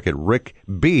off to Rick at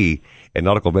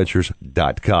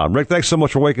rickb@nauticalventures.com. Rick, thanks so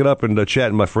much for waking up and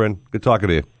chatting, my friend. Good talking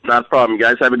to you. Not a problem,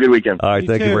 guys. Have a good weekend. All right,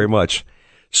 thank you very much.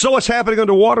 So what's happening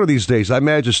underwater these days? I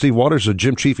imagine Steve Waters and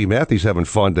Jim Chiefy Matthews having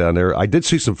fun down there. I did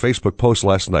see some Facebook posts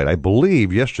last night. I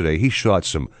believe yesterday he shot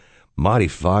some mighty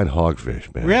fine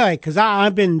hogfish, man. Really? Because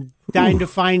I've been dying to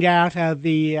find out how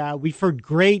we've heard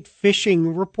great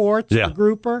fishing reports for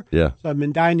grouper. Yeah. So I've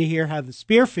been dying to hear how the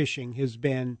spearfishing has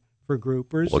been for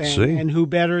groupers. Let's see. And who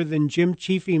better than Jim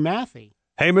Chiefy Matthew?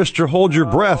 Hey, Mr. Hold Your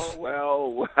Breath.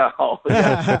 Well,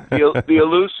 the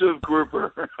elusive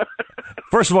grouper.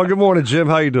 First of all, good morning, Jim.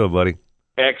 How you doing, buddy?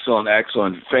 Excellent,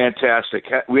 fantastic.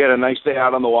 We had a nice day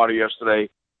out on the water yesterday.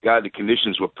 God, the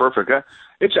conditions were perfect.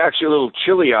 It's actually a little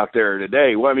chilly out there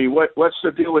today. Well, I mean, what's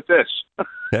the deal with this?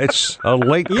 It's a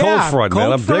late cold front,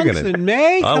 man. I'm digging it. In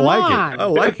May? I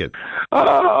like it.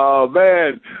 Oh,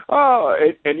 man. Oh,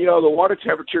 and the water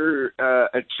temperature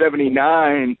at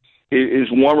 79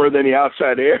 is warmer than the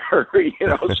outside air,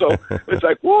 so it's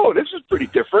like, whoa, this is pretty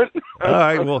different. All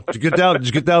right, well, did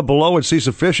you get down below and see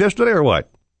some fish yesterday or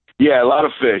what? Yeah, a lot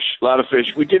of fish.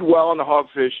 We did well on the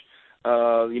hogfish.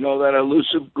 That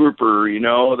elusive grouper,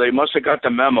 they must have got the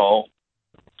memo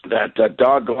that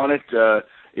doggone it,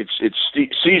 it's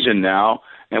season now,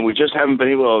 and we just haven't been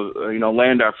able to,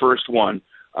 land our first one.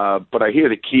 But I hear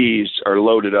the Keys are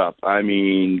loaded up. I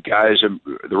mean, guys,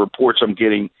 the reports I'm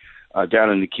getting down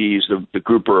in the Keys, the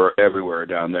grouper are everywhere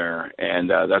down there, and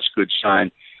that's a good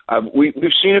sign.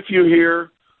 We've seen a few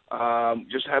here,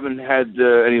 just haven't had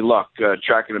any luck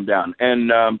tracking them down.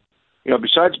 And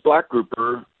besides black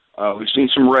grouper, we've seen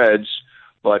some reds,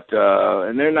 but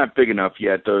and they're not big enough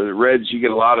yet. The reds, you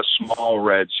get a lot of small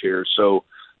reds here, so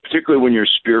particularly when you're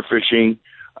spearfishing,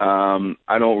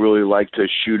 I don't really like to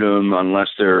shoot them unless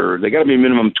they got to be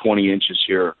minimum 20 inches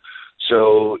here.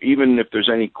 So even if there's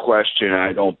any question,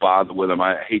 I don't bother with them.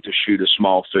 I hate to shoot a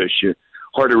small fish. It's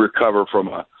hard to recover from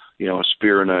a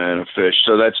spear and a fish.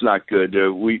 So that's not good.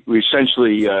 We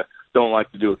essentially don't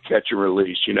like to do a catch and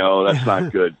release. That's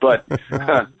not good. But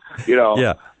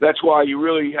that's why you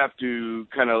really have to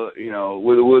kind of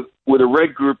with a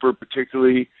red grouper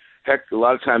particularly. Heck, a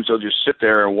lot of times they'll just sit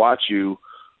there and watch you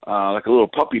like a little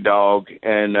puppy dog,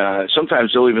 and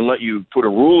sometimes they'll even let you put a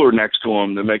ruler next to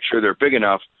them to make sure they're big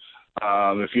enough.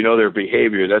 If you know their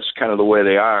behavior, that's kind of the way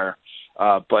they are.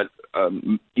 But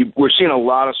we're seeing a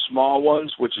lot of small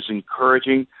ones, which is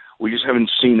encouraging. We just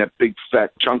haven't seen that big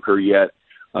fat chunker yet,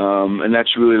 and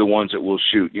that's really the ones that we'll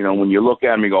shoot. When you look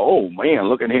at him, you go, "Oh man,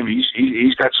 look at him!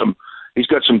 He's got some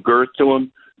girth to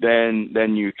him."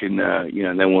 Then you can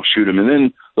then we'll shoot him, and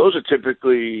then those are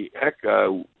typically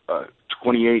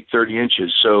 28, 30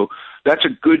 inches. So that's a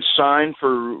good sign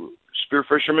for spear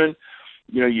fishermen.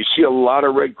 You see a lot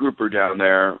of red grouper down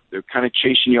there. They're kind of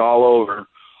chasing you all over,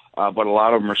 but a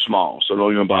lot of them are small, so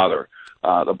don't even bother.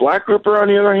 The black grouper, on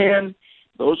the other hand,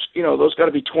 those got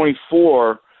to be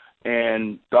 24,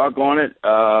 and doggone it,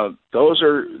 those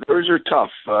are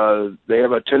tough. They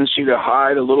have a tendency to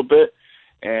hide a little bit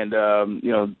and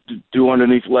do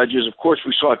underneath ledges. Of course,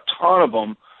 we saw a ton of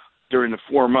them during the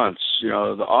 4 months, the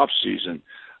off season.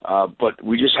 But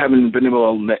we just haven't been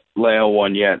able to nail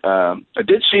one yet. I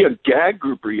did see a gag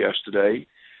grouper yesterday,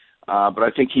 but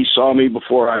I think he saw me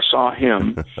before I saw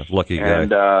him. Lucky guy.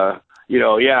 And,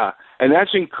 and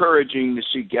that's encouraging to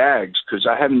see gags because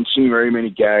I haven't seen very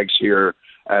many gags here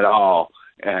at all.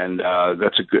 And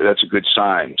that's a good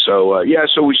sign. So,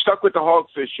 so we stuck with the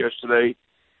hogfish yesterday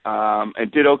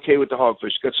and did okay with the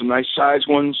hogfish. Got some nice size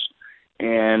ones,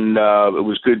 and it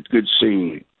was good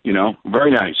seeing.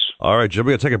 Very nice. All right, Jim,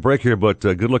 we're going to take a break here, but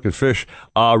good-looking fish.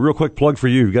 Real quick plug for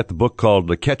you. You've got the book called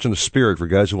Catching the Spirit for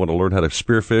guys who want to learn how to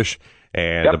spearfish.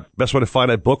 And the best way to find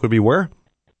that book would be where?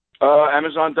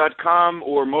 Amazon.com,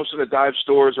 or most of the dive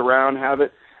stores around have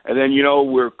it. And then,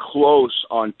 we're close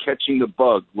on catching the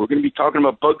bug. We're going to be talking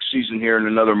about bug season here in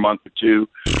another month or two.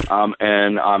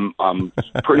 And I'm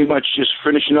pretty much just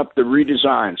finishing up the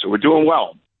redesign. So we're doing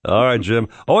well. All right, Jim.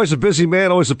 Always a busy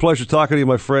man. Always a pleasure talking to you,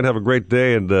 my friend. Have a great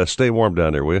day and stay warm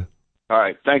down there, will you? All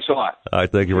right. Thanks a lot. All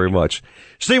right. Thank you very much.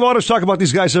 Steve Waters talking about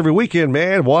these guys every weekend,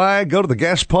 man. Why go to the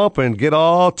gas pump and get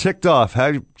all ticked off?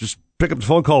 Just pick up the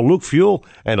phone, call Luke Fuel,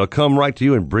 and they'll come right to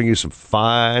you and bring you some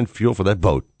fine fuel for that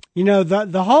boat.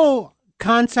 The whole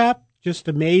concept just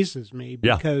amazes me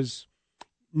because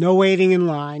no waiting in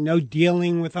line, no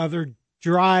dealing with other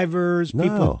drivers. No.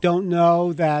 People don't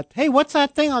know that, hey, what's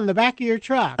that thing on the back of your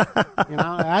truck?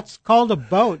 That's called a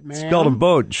boat, man. It's called a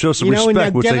boat. Show some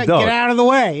respect, which they don't. Get out of the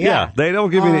way. Yeah, they don't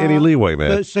give you any leeway,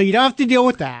 man. So you don't have to deal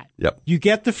with that. Yep. You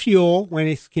get the fuel when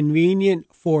it's convenient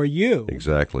for you.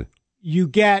 Exactly. You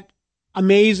get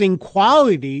amazing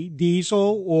quality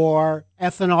diesel or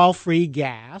ethanol-free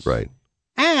gas. Right.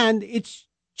 And it's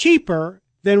cheaper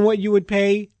than what you would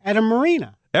pay at a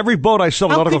marina. Every boat I sell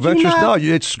at Nautical-Ventures, no,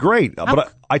 it's great.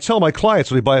 But I tell my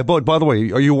clients when they buy a boat, by the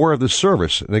way, are you aware of this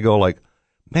service? And they go like,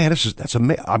 man, that's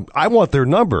amazing. I want their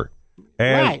number.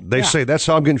 And they say, that's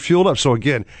how I'm getting fueled up. So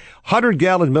again,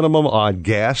 100-gallon minimum on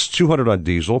gas, 200 on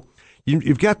diesel.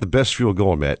 You've got the best fuel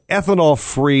going, man.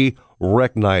 Ethanol-free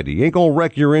Rec 90. You ain't going to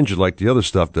wreck your engine like the other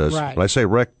stuff does. Right. When I say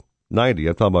Rec 90,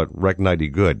 I'm talking about Rec 90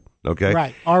 good. Okay.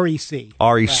 Right. REC.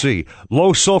 REC. Right.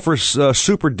 Low sulfur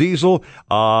super diesel.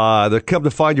 They'll come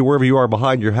to find you wherever you are,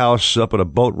 behind your house, up in a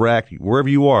boat rack, wherever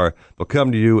you are. They'll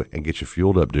come to you and get you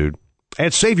fueled up, dude.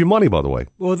 And save you money, by the way.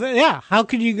 Well, how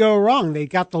could you go wrong? They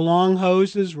got the long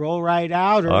hoses, roll right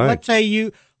out. Or let's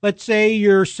say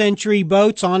your Century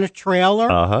boat's on a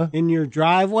trailer in your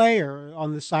driveway or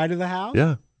on the side of the house.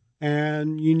 Yeah.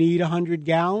 And you need 100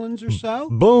 gallons or so.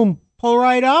 Boom. Pull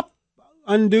right up,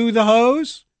 undo the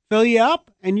hose, fill you up,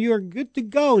 and you're good to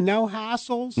go. No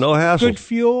hassles. No hassles. Good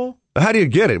fuel. How do you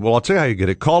get it? Well, I'll tell you how you get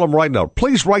it. Call them right now.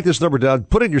 Please write this number down.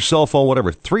 Put it in your cell phone,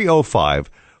 whatever.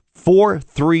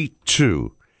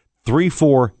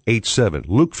 305-432-3487.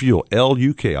 Luke Fuel,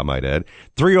 L-U-K, I might add.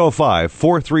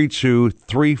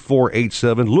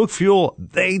 305-432-3487. Luke Fuel,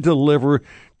 they deliver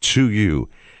to you.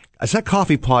 Has that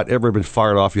coffee pot ever been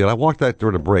fired off yet? I walked that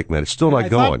during the break, man. It's still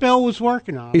not going. I thought Bill was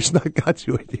working on it. He's not got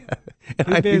to it yet.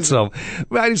 And I need some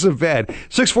bad.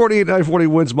 648, 940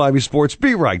 wins Miami Sports.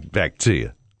 Be right back to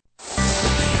you.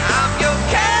 I'm your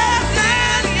captain.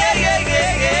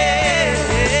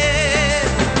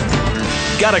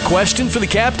 Got a question for the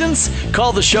captains?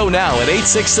 Call the show now at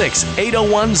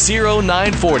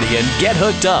 866-801-0940 and get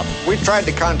hooked up. We tried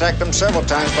to contact them several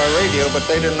times by radio, but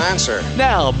they didn't answer.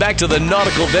 Now, back to the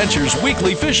Nautical-Ventures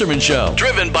Weekly Fisherman Show,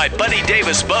 driven by Buddy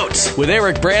Davis Boats, with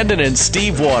Eric Brandon and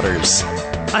Steve Waters.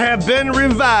 I have been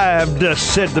revived,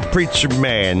 said the preacher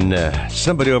man.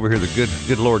 Somebody over here, the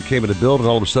good Lord, came in the building, and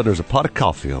all of a sudden there's a pot of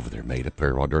coffee over there made up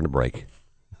there during the break.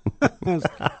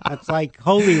 That's like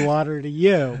holy water to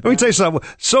you. Let me tell you something.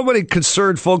 So many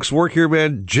concerned folks work here,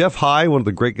 man. Jeff High, one of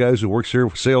the great guys who works here,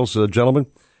 sales gentleman,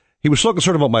 he was so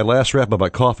concerned about my last wrap of my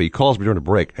coffee. He calls me during the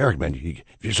break. Eric, man, if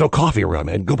there's no coffee around,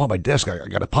 man, go by my desk. I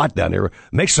got a pot down there.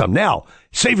 Make some now.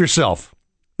 Save yourself.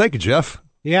 Thank you, Jeff.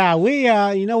 Yeah, we,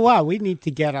 you know what? We need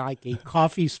to get like a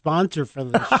coffee sponsor for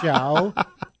the show.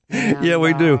 And, yeah,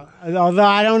 we do. Although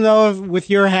I don't know if with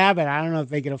your habit, I don't know if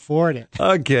they can afford it.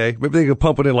 Okay, maybe they can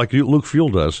pump it in like Luke Fuel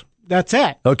does. That's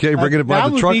it. Okay, bringing it by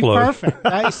the truckload. That would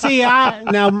be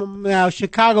perfect. Now,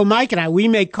 Chicago Mike and I, we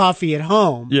make coffee at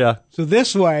home. Yeah. So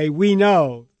this way, we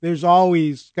know there's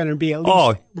always going to be at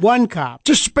least one cup.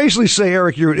 Just basically say,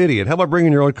 Eric, you're an idiot. How about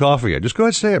bringing your own coffee in? Just go ahead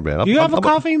and say it, man. Do you have a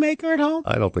coffee maker at home?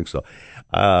 I don't think so.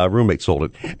 Roommate sold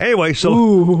it. Anyway, so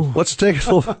let's take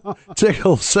a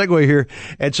little segue here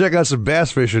and check out some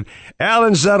bass fishing.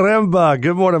 Alan Zaremba,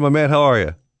 good morning, my man. How are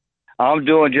you? I'm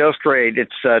doing just great.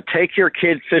 It's take your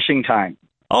kid fishing time.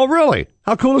 Oh, really?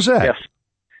 How cool is that? Yes.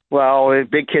 Well,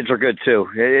 big kids are good too.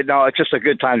 It's just a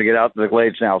good time to get out to the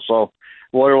glades now. So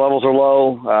water levels are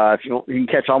low. You can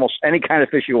catch almost any kind of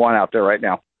fish you want out there right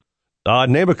now.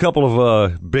 Name a couple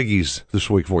of biggies this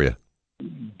week for you.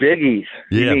 Biggies.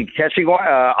 Yeah. You need catching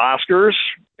Oscars.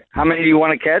 How many do you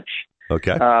want to catch?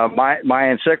 Okay.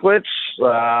 Mayan cichlids.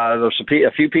 There's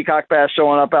a few peacock bass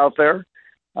showing up out there.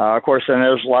 Of course, then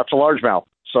there's lots of largemouth.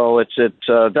 So it's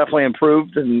definitely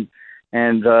improved, and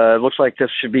it looks like this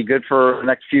should be good for the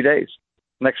next few days.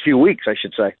 Next few weeks, I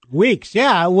should say. Weeks,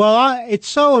 yeah. Well, it's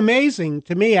so amazing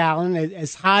to me, Alan,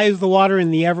 as high as the water in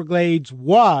the Everglades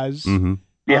was. Mm-hmm.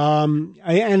 Yeah.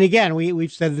 And again,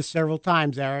 we've said this several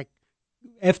times, Eric.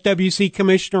 FWC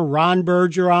Commissioner Ron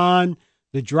Bergeron,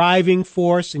 the driving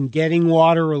force in getting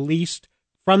water released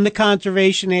from the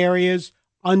conservation areas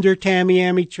under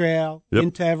Tamiami Trail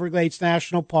into Everglades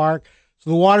National Park. So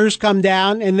the waters come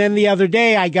down. And then the other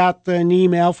day I got an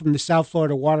email from the South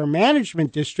Florida Water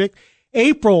Management District.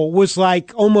 April was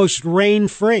like almost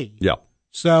rain-free. Yeah.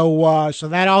 So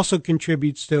that also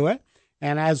contributes to it.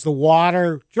 And as the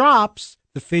water drops,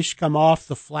 the fish come off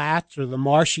the flats or the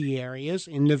marshy areas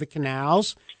into the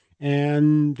canals,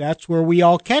 and that's where we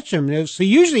all catch them. So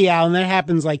usually, Alan, that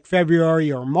happens like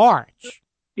February or March.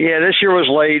 Yeah, this year was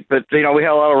late, but we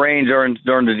had a lot of rain during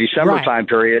the December time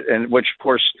period, and which of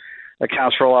course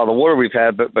accounts for a lot of the water we've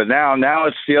had. But now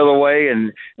it's the other way,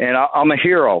 and I'm a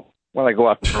hero when I go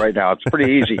out there right now. It's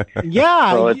pretty easy.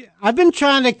 Yeah, so I've been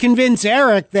trying to convince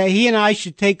Eric that he and I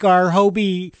should take our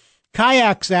Hobie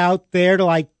kayaks out there to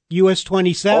like US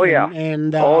 27. Oh yeah,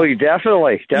 and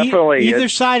definitely. Either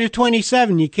side of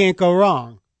 27, you can't go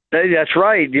wrong. That's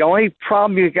right. The only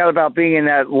problem you got about being in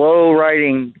that low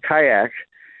riding kayak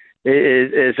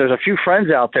is there's a few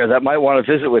friends out there that might want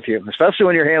to visit with you, especially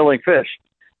when you're handling fish.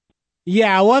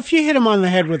 Yeah, well, if you hit them on the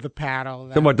head with a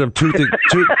paddle. Come on, them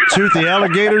toothy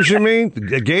alligators, you mean?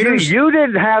 The gators? You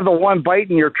didn't have the one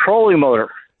biting your trolling motor.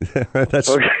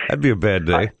 That'd be a bad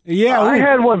day. Yeah, I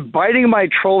had one biting my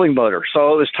trolling motor,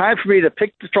 so it was time for me to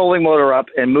pick the trolling motor up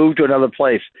and move to another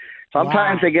place.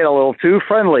 Sometimes they get a little too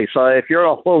friendly, so if you're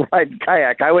on a low ride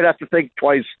kayak, I would have to think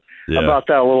twice about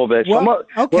that a little bit. Well,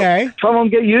 some of them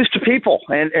get used to people,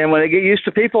 and when they get used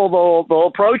to people, they'll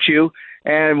approach you.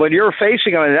 And when you're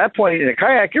facing them at that point in a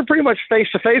kayak, you're pretty much face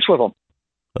to face with them.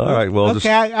 All right, well,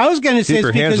 okay. I was going to say it's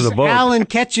because Alan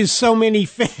catches so many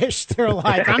fish. They're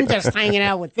like, I'm just hanging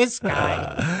out with this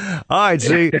guy. All right,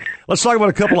 Z, let's talk about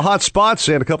a couple of hot spots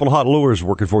and a couple of hot lures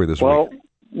working for you this week.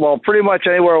 Well, pretty much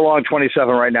anywhere along 27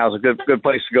 right now is a good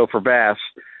place to go for bass.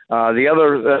 The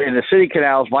other in the city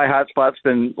canals, my hot spot's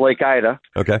been Lake Ida.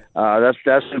 Okay, that's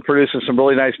been producing some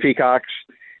really nice peacocks,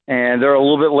 and they're a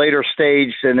little bit later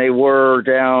stage than they were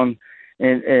down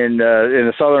in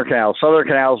the southern canals. Southern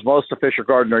canals, most of the fish are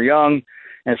garden are young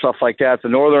and stuff like that. The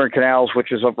northern canals,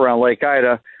 which is up around Lake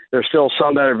Ida, there's still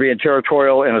some that are being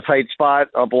territorial in a tight spot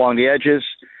up along the edges.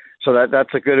 So that's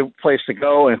a good place to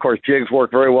go. And of course, jigs work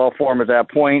very well for them at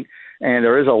that point. And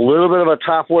there is a little bit of a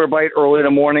topwater bite early in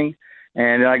the morning.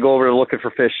 And then I go over to looking for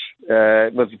fish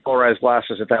with polarized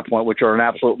glasses at that point, which are an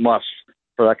absolute must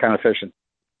for that kind of fishing.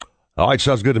 All right,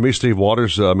 sounds good to me, Steve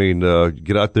Waters. I mean,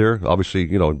 get out there, obviously,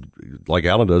 like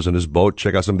Alan does in his boat,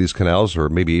 check out some of these canals, or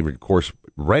maybe even, of course,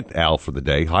 rent Al for the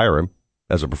day, hire him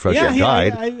as a professional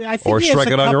guide, I think or he strike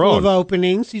has it on your a couple own. of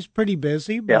openings. He's pretty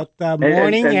busy, but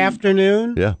morning,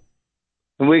 afternoon. Yeah.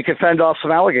 And we can fend off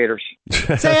some alligators.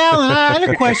 Say, Alan, I had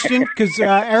a question, because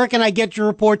Eric and I get your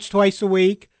reports twice a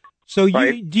week. So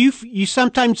do you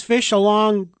sometimes fish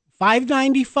along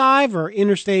 595 or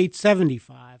Interstate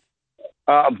 75?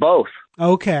 Both.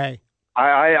 Okay.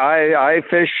 I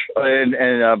fish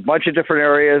in a bunch of different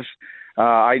areas.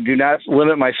 I do not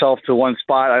limit myself to one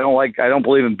spot. I don't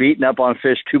believe in beating up on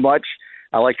fish too much.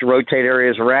 I like to rotate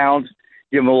areas around,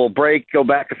 give them a little break, go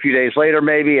back a few days later,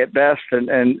 maybe at best.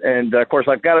 And of course,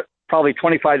 I've got probably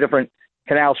 25 different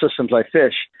canal systems I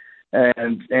fish.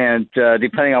 And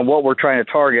depending on what we're trying to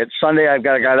target, Sunday I've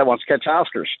got a guy that wants to catch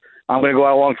Oscars. I'm going to go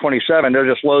out along 27.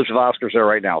 There's just loads of Oscars there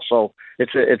right now, so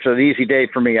it's an easy day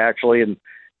for me actually.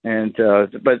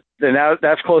 But now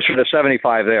that's closer to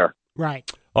 75 there. Right.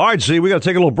 All right, Z, we got to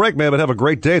take a little break, man. But have a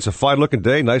great day. It's a fine looking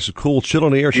day, nice and cool, chill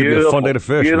in the air. Should be a fun day to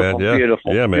fish, man. Yeah,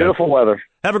 beautiful, yeah, man. Beautiful weather.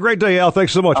 Have a great day, Al.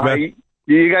 Thanks so much, man.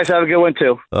 You guys have a good one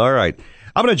too. All right,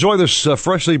 I'm going to enjoy this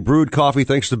freshly brewed coffee.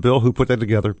 Thanks to Bill who put that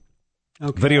together.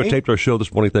 Okay. Videotaped our show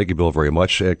this morning. Thank you, Bill, very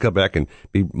much. Come back and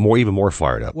be even more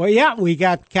fired up. Well, yeah, we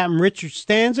got Captain Richard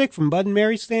Stanzik from Bud and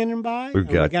Mary standing by. We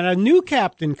got a new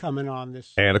captain coming on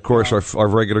this. And, of course, our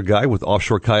regular guy with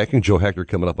offshore kayaking, Joe Hector,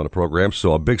 coming up on the program.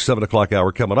 So a big 7 o'clock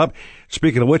hour coming up.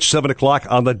 Speaking of which, 7 o'clock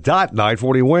on the dot,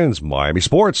 940 wins Miami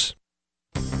Sports.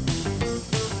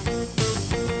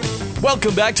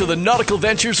 Welcome back to the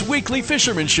Nautical-Ventures Weekly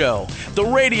Fisherman Show, the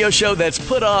radio show that's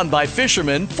put on by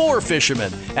fishermen for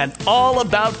fishermen and all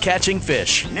about catching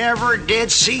fish. Never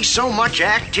did see so much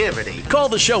activity. Call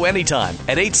the show anytime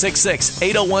at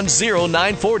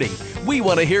 866-801-0940. We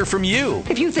want to hear from you.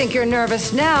 If you think you're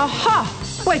nervous now,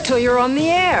 wait till you're on the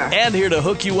air. And here to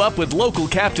hook you up with local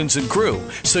captains and crew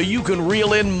so you can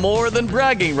reel in more than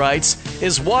bragging rights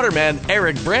is waterman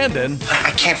Eric Brandon.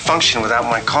 I can't function without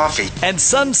my coffee. And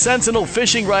Sun Sentinel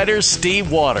fishing writer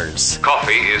Steve Waters.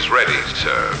 Coffee is ready,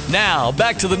 sir. Now,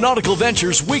 back to the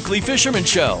Nautical-Ventures Weekly Fisherman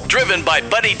Show, driven by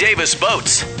Buddy Davis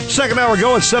Boats. Second hour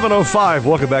going, 7:05.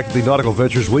 Welcome back to the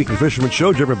Nautical-Ventures Weekly Fisherman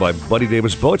Show, driven by Buddy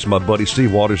Davis Boats. My buddy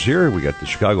Steve Waters here. We got the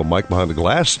Chicago Mike behind the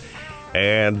glass.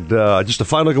 And just a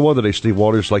fine looking one today, Steve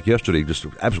Waters, like yesterday.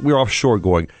 We were offshore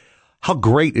going, how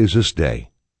great is this day?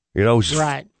 You know, it's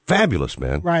right. Fabulous,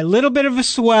 man. Right. A little bit of a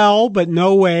swell, but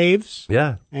no waves.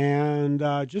 Yeah. And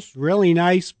just really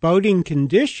nice boating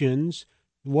conditions.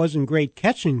 It wasn't great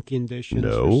catching conditions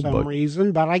for some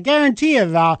reason, but I guarantee you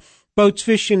the boats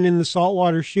fishing in the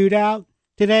saltwater shootout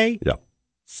today,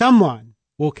 someone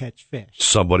will catch fish.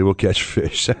 Somebody will catch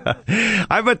fish.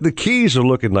 I bet the Keys are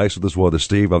looking nice with this weather,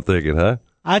 Steve, I'm thinking, huh?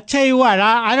 I tell you what,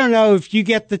 I don't know if you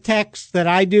get the text that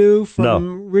I do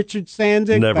from Richard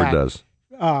Sandick. Never does.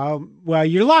 Well,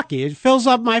 you're lucky. It fills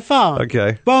up my phone.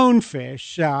 Okay.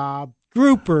 Bonefish,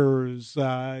 groupers,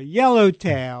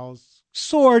 yellowtails,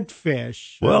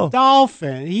 swordfish,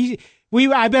 dolphin.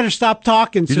 I better stop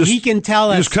talking so he can tell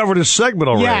us. You just covered his segment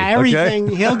already. Yeah, everything.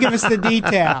 Okay? He'll give us the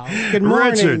details. Good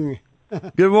morning.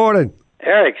 Richard. Good morning.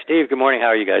 Eric, Steve, good morning. How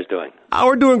are you guys doing?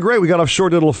 We're doing great. We got offshore,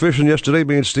 did a little fishing yesterday.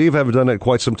 Me and Steve haven't done that in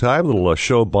quite some time. A little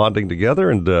show bonding together,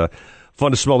 and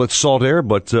fun to smell that salt air.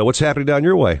 But what's happening down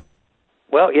your way?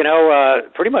 Well,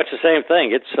 pretty much the same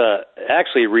thing. It's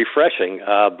actually refreshing,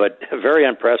 but very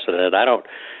unprecedented. I don't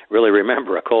really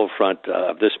remember a cold front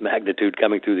of this magnitude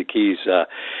coming through the Keys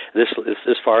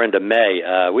this far into May.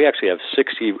 We actually have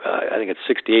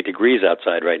 68 degrees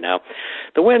outside right now.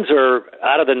 The winds are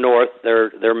out of the north.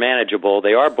 They're manageable.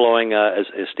 They are blowing, as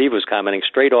Steve was commenting,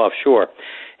 straight offshore.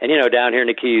 And, down here in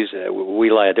the Keys, we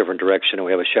lie a different direction and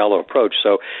we have a shallow approach.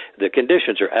 So the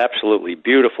conditions are absolutely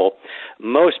beautiful.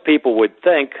 Most people would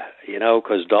think,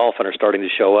 because dolphin are starting to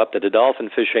show up, that the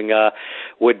dolphin fishing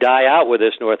would die out with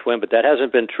this north wind, but that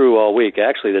hasn't been true all week.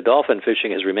 Actually, the dolphin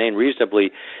fishing has remained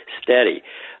reasonably steady.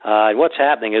 And what's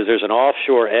happening is there's an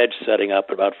offshore edge setting up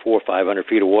at about 400 or 500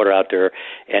 feet of water out there,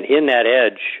 and in that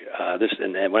edge,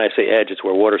 and when I say edge, it's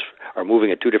where waters are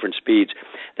moving at two different speeds.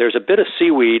 There's a bit of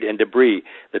seaweed and debris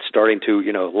that's starting to,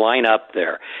 line up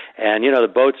there. And, the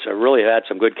boats really had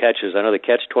some good catches. I know the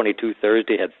Catch 22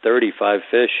 Thursday had 35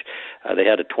 fish. They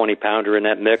had a 20-pounder in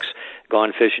that mix.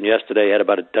 Gone fishing yesterday, had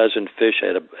about a dozen fish.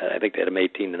 I think they had them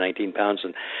 18 to 19 pounds.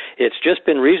 And it's just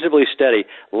been reasonably steady.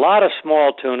 A lot of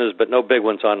small tunas, but no big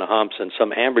ones on the humps, and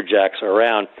some amberjacks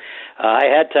around. I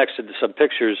had texted some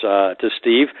pictures to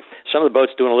Steve. Some of the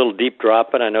boats doing a little deep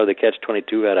dropping. I know the Catch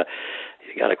 22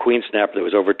 got a queen snapper that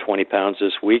was over 20 pounds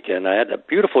this week, and I had a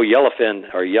beautiful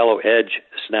yellowfin or yellow edge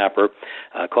snapper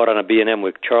caught on a B&M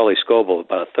with Charlie Scoble,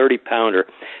 about a 30-pounder.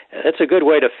 That's a good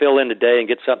way to fill in the day and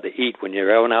get something to eat when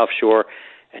you're going offshore.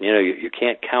 And, you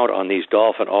can't count on these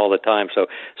dolphin all the time. So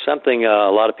something a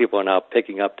lot of people are now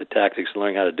picking up the tactics and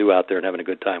learning how to do out there and having a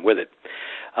good time with it.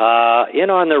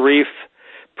 On the reef,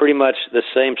 pretty much the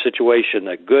same situation,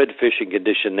 a good fishing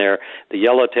condition there. The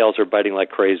yellowtails are biting like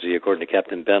crazy, according to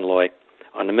Captain Ben Loy.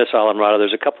 On the Miss Islandrada,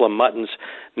 there's a couple of muttons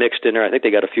mixed in there. I think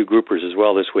they got a few groupers as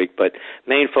well this week, but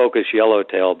main focus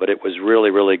yellowtail, but it was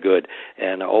really, really good,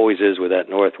 and always is with that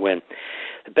north wind.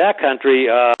 The backcountry,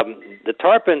 the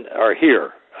tarpon are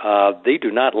here. They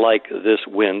do not like this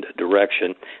wind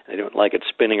direction. They don't like it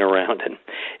spinning around, and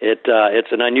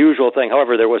it's an unusual thing.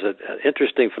 However, there was an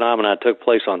interesting phenomenon that took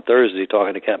place on Thursday,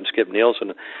 talking to Captain Skip Nielsen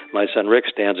and my son Rick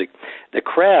Stanzik. The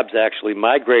crabs actually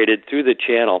migrated through the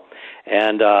channel,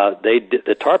 and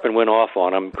the tarpon went off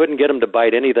on them. Couldn't get them to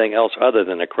bite anything else other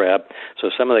than a crab.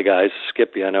 So some of the guys,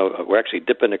 Skippy, I know, were actually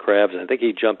dipping the crabs, and I think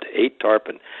he jumped 8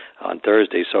 tarpon on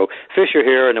Thursday. So fish are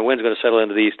here, and the wind's going to settle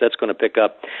into the east. That's going to pick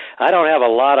up. I don't have a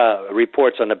lot of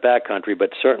reports on the backcountry,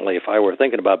 but certainly if I were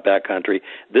thinking about backcountry,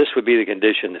 this would be the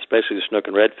condition, especially the snook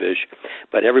and redfish.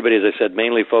 But everybody, as I said,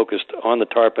 mainly focused on the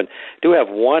tarpon. Do have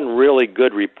one really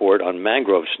good report on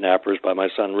mangrove snappers by my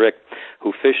son Rick,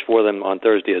 who fished for them on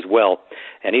Thursday as well.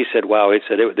 And he said, wow,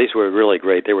 these were really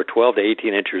great. They were 12 to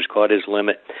 18 inches, caught his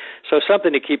limit. So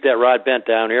something to keep that rod bent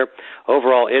down here.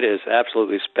 Overall, it is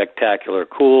absolutely spectacular.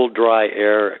 Cool, dry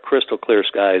air, crystal clear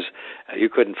skies. You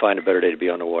couldn't find a better day to be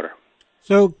on the water.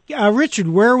 So, Richard,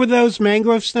 where were those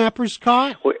mangrove snappers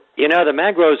caught? Well, the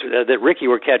mangroves that Ricky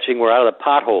were catching were out of the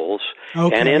potholes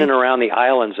and in and around the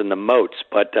islands and the moats.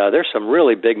 But there's some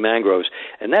really big mangroves,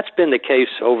 and that's been the case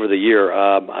over the year.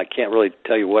 I can't really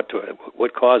tell you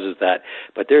what causes that,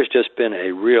 but there's just been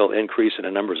a real increase in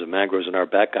the numbers of mangroves in our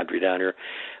backcountry down here.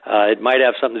 It might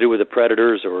have something to do with the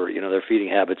predators or, their feeding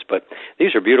habits, but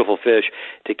these are beautiful fish.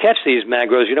 To catch these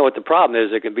mangroves, what the problem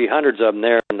is? There can be hundreds of them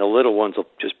there, and the little ones will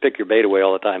just pick your bait away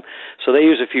all the time. So they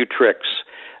use a few tricks.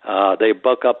 They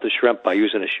buck up the shrimp by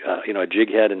using a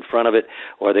jig head in front of it,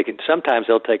 or sometimes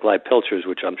they'll take live pilchers,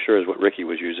 which I'm sure is what Ricky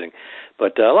was using.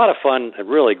 But a lot of fun,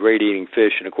 really great eating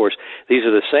fish. And of course, these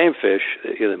are the same fish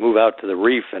that move out to the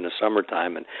reef in the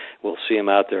summertime, and we'll see them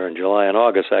out there in July and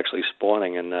August actually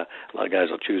spawning, and a lot of guys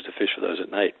will choose to fish for those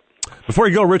at night. Before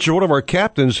you go, Richard, one of our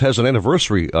captains has an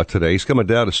anniversary today. He's coming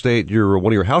down to stay at one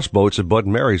of your houseboats at Bud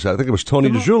and Mary's. I think it was Tony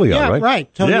DeJulian, yeah, right?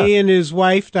 Right. Tony and his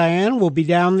wife, Diane, will be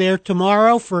down there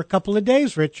tomorrow for a couple of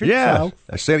days, Richard. Yeah. So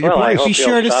I stay at your place. I hope be he'll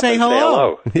sure to stop say and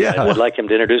hello. Yeah. I would like him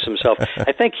to introduce himself.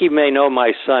 I think he may know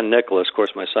my son, Nicholas. Of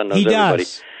course, my son knows everybody.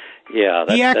 Does. Yeah,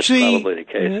 that's probably the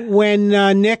case. When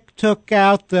Nick took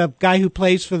out the guy who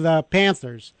plays for the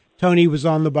Panthers, Tony was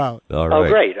on the boat. All right. Oh,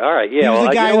 great. All right. Yeah.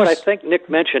 Well, you know what? I think Nick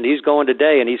mentioned he's going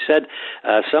today, and he said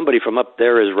somebody from up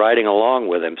there is riding along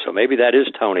with him. So maybe that is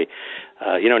Tony.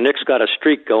 Nick's got a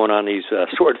streak going on these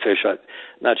swordfish. I'm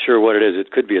not sure what it is. It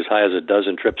could be as high as a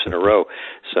dozen trips in a row.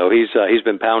 So he's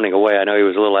been pounding away. I know he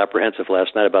was a little apprehensive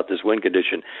last night about this wind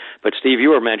condition. But, Steve, you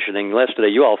were mentioning yesterday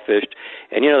you all fished,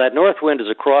 and, that north wind is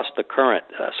across the current.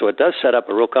 So it does set up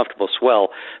a real comfortable swell,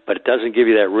 but it doesn't give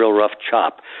you that real rough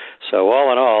chop. So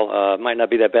all in all, it might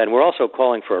not be that bad. And we're also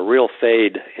calling for a real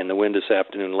fade in the wind this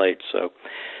afternoon late. So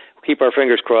keep our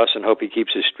fingers crossed and hope he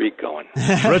keeps his streak going.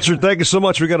 Richard, thank you so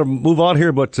much. We got to move on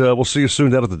here, but we'll see you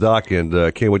soon down at the dock, and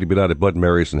can't wait to be down at Bud and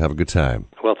Mary's and have a good time.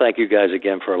 Well, thank you guys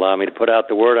again for allowing me to put out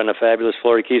the word on the fabulous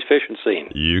Florida Keys fishing scene.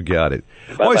 You got it.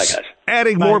 Bye-bye, guys.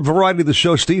 Adding more variety to the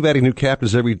show, Steve, adding new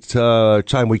captains every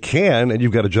time we can, and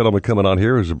you've got a gentleman coming on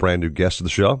here who's a brand new guest of the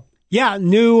show. Yeah,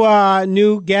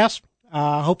 new guest.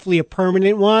 Hopefully a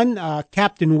permanent one.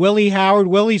 Captain Willie Howard.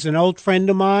 Willie's an old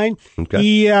friend of mine. Okay.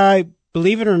 He,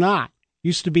 believe it or not,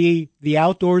 used to be the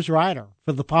outdoors writer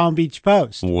for the Palm Beach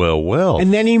Post. Well.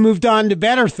 And then he moved on to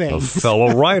better A things.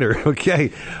 fellow writer.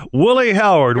 Okay. Willie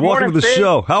Howard, Good welcome morning, to the Steve.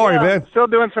 show. How are you, man? Still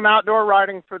doing some outdoor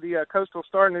writing for the Coastal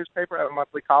Star newspaper. I have a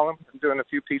monthly column. I'm doing a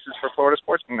few pieces for Florida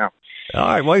Sportsman now. All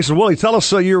right. Well, so Willie, tell us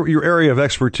your area of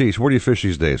expertise. Where do you fish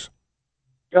these days?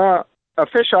 I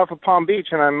fish off of Palm Beach,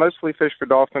 and I mostly fish for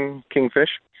dolphin, kingfish.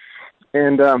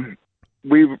 And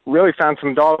we really found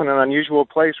some dolphin in an unusual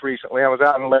place recently. I was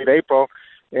out in late April,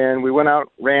 and we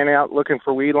ran out looking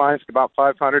for weed lines at about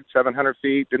 500, 700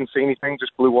 feet. Didn't see anything,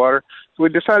 just blue water. So we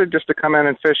decided just to come in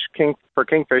and fish for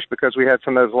kingfish because we had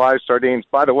some of those live sardines.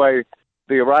 By the way,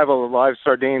 the arrival of live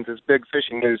sardines is big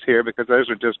fishing news here because those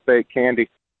are just baked candy.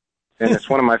 And it's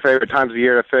one of my favorite times of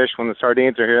year to fish when the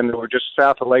sardines are here. And we're just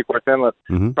south of Lake Worth Inlet.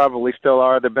 Probably still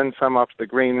are. There have been some off the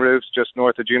green roofs just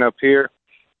north of Juneau Pier.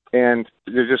 And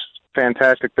they're just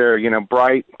fantastic. They're,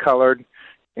 bright colored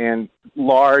and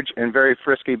large and very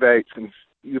frisky baits. And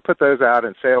you put those out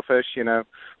in sailfish,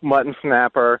 mutton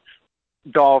snapper,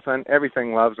 dolphin,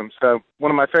 everything loves them. So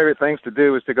one of my favorite things to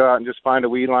do is to go out and just find a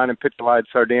weed line and pitch a live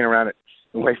sardine around it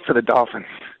and wait for the dolphin.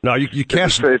 No, you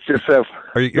cast. It's just so.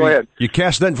 Go ahead. You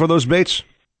cast net for those baits?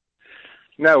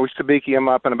 No, we sabiki them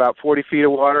up in about 40 feet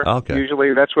of water. Okay.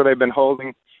 Usually that's where they've been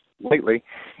holding lately,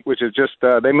 which is just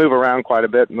they move around quite a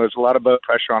bit, and there's a lot of boat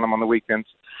pressure on them on the weekends.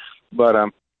 But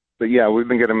yeah, we've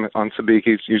been getting them on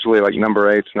sabikis, usually like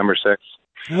number 8s, number 6.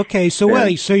 Okay, so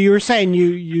Willie, so you were saying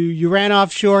you ran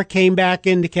offshore, came back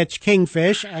in to catch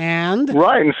kingfish, and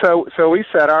right, and so we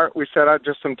set out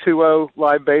just some 2-0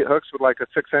 live bait hooks with like a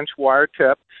 6-inch wire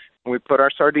tip, and we put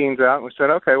our sardines out, and we said,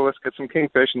 okay, well, let's get some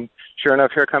kingfish, and sure enough,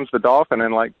 here comes the dolphin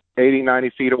in like 80,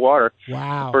 90 feet of water.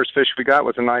 Wow! The first fish we got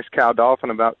was a nice cow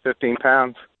dolphin, about 15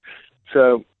 pounds.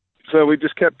 So we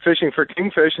just kept fishing for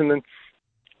kingfish, and then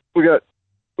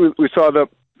we saw the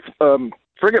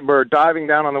frigate bird diving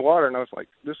down on the water, and I was like,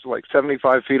 this is like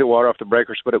 75 feet of water off the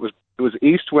breakers, but it was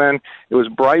east wind, it was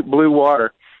bright blue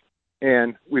water,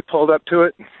 and we pulled up to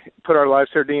it, put our live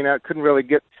sardine out, couldn't really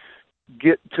get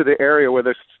to the area where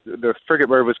the frigate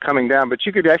bird was coming down, but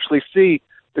you could actually see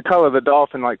the color of the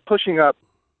dolphin like pushing up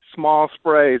small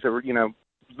sprays of,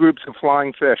 groups of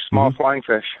flying fish, small flying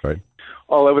fish, right,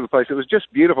 all over the place. It was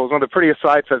just beautiful. It was one of the prettiest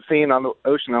sights I've seen on the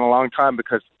ocean in a long time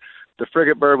because the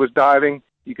frigate bird was diving.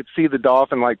 You could see the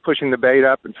dolphin like pushing the bait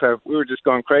up, and so we were just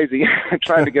going crazy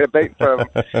trying to get a bait in front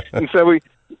of him. And so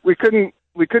we couldn't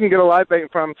get a live bait in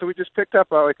front of him, so we just picked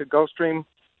up like a Gulfstream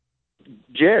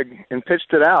jig and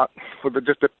pitched it out with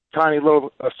just a tiny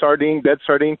little dead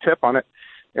sardine tip on it,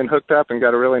 and hooked up and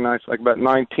got a really nice, like about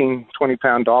 19,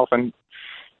 20-pound dolphin.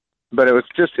 But it's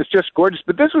just gorgeous.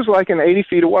 But this was like in 80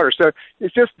 feet of water, so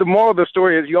it's just the moral of the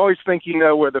story is you always think you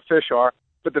know where the fish are,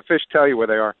 but the fish tell you where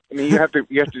they are. I mean, you have to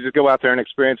just go out there and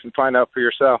experience and find out for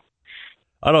yourself.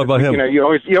 I don't know about him. You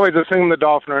always assume the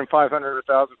dolphin are in 500 or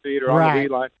 1,000 feet or on the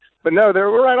weed line, but no, they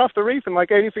were right off the reef in like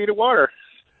 80 feet of water.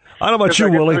 I don't know about you,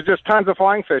 Willie. There's just tons of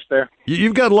flying fish there.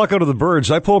 You've got luck out of the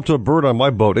birds. I pull up to a bird on my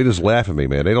boat. They just laugh at me,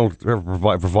 man. They don't ever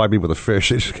provide me with a fish.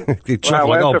 They just chuckle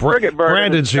like, it's a frigate bird.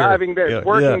 Brandon's here. Diving there,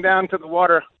 working down to the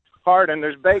water hard, and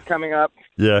there's bait coming up,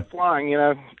 flying.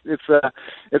 It's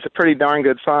a pretty darn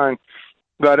good sign.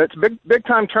 But it's big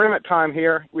time tournament time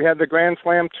here. We had the Grand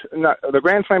Slam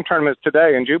tournament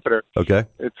today in Jupiter. Okay.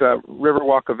 It's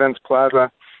Riverwalk Events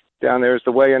Plaza. Down there is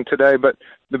the weigh-in today. But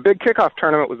the big kickoff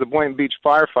tournament was the Boynton Beach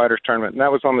Firefighters tournament, and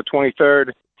that was on the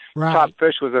 23rd. Right. Top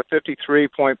fish was a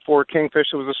 53.4 kingfish.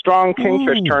 It was a strong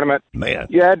kingfish tournament. Man.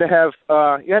 You had to have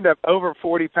over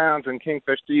 40 pounds in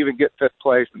kingfish to even get fifth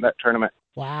place in that tournament.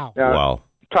 Wow. Wow.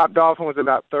 Top dolphin was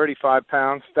about 35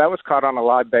 pounds. That was caught on a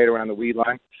live bait around the weed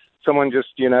line. Someone just,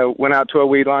 went out to a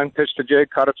weed line, pitched a jig,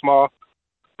 caught a small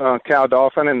cow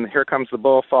dolphin, and here comes the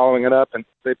bull following it up, and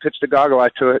they pitched a goggle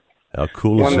eye to it. How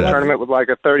cool is Won the that? tournament with like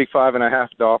a 35.5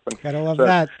 dolphin. Gotta love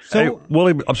that. So, hey,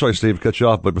 Willie, I'm sorry, Steve, to cut you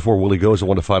off, but before Willie goes, I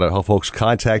want to find out how folks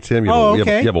contact him. You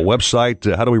okay. you have a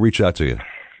website. How do we reach out to you?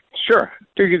 Sure.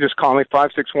 You can just call me,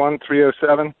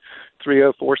 561-307-3047.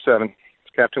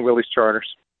 It's Captain Willie's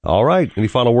Charters. All right. Any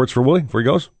final words for Willie before he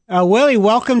goes? Willie,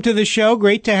 welcome to the show.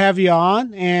 Great to have you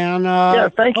on. And yeah,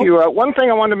 thank you. One thing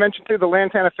I wanted to mention, too, the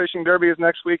Lantana Fishing Derby is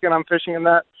next weekend. I'm fishing in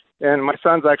that. And my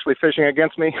son's actually fishing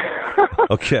against me.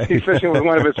 Okay. He's fishing with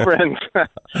one of his friends.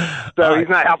 So he's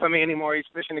not helping me anymore. He's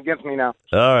fishing against me now.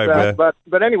 All right, man.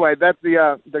 But anyway, that's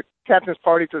the Captain's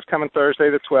Party is coming Thursday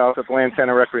the 12th at the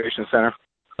Lantana Recreation Center.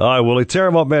 All right, Willie, tear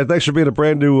him up, man. Thanks for being a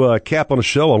brand new cap on the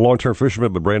show, a long-term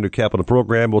fisherman, but brand new cap on the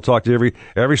program. We'll talk to you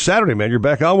every Saturday, man. You're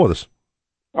back on with us.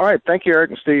 All right. Thank you,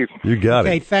 Eric and Steve. You got it.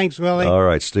 Okay, thanks, Willie. All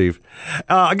right, Steve.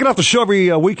 I get off the show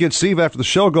every weekend, Steve. After the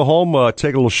show, go home,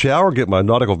 take a little shower, get my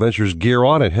Nautical-Ventures gear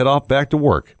on, and head off back to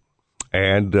work.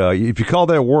 And if you call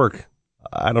that work,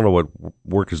 I don't know what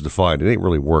work is defined. It ain't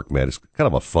really work, man. It's kind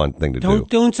of a fun thing to do.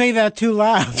 Don't say that too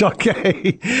loud.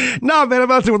 Okay. No, man,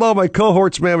 I'm out there with all my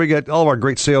cohorts, man. We got all of our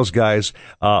great sales guys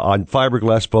on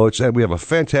fiberglass boats, and we have a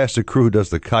fantastic crew who does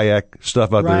the kayak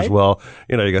stuff out there as well.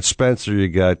 You know, you got Spencer, you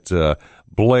got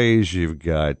Blaze, you've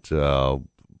got,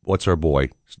 what's our boy?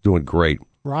 He's doing great.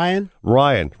 Ryan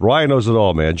knows it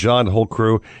all, man. John, the whole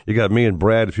crew. You got me and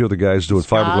Brad, a few other guys doing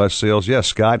fiberglass sales. Yes,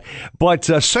 Scott. But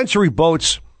Century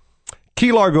Boats,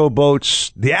 Key Largo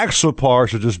boats, the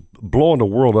Axopars are just blowing the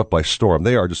world up by storm.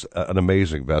 They are just an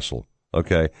amazing vessel.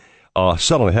 Okay,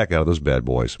 selling the heck out of those bad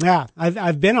boys. Yeah,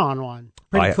 I've been on one.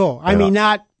 Pretty cool. I mean,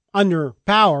 not under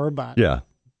power, but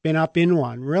been up in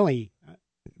one. Really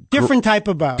different type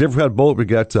of boat. Different kind of boat. We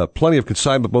got plenty of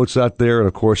consignment boats out there, and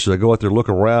of course, go out there, look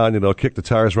around, kick the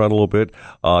tires around a little bit.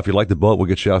 If you like the boat, we'll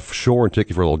get you offshore and take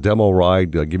you for a little demo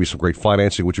ride, give you some great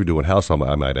financing, which we do in-house, I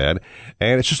might add.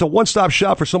 And it's just a one-stop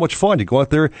shop for so much fun. You go out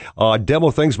there,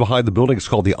 demo things behind the building. It's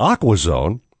called the Aqua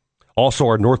Zone. Also,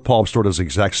 our North Palm store does the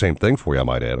exact same thing for you, I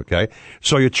might add, okay?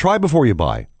 So you try before you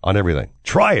buy on everything.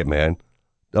 Try it, man.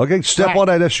 Okay, step on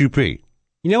that SUP. You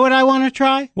know what I want to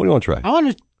try? What do you want to try? I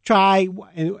want to try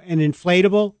an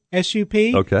inflatable SUP.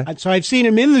 Okay. So I've seen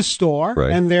them in the store,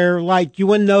 and they're like, you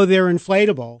wouldn't know they're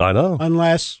inflatable. I know.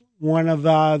 Unless one of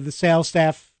the sales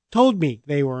staff told me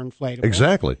they were inflatable.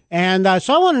 Exactly. And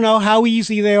so I want to know how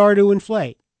easy they are to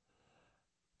inflate.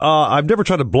 I've never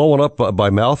tried to blow one up by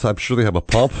mouth. I'm sure they have a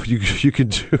pump you can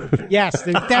do. Yes,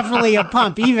 there's definitely a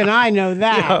pump. Even I know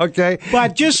that. Yeah, okay.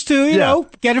 But just to, you know,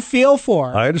 get a feel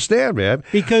for it. I understand, man.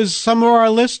 Because some of our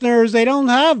listeners, they don't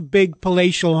have big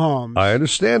palatial homes. I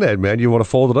understand that, man. You want to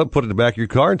fold it up, put it in the back of your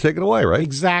car, and take it away, right?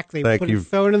 Exactly. Thank you.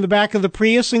 Throw it in the back of the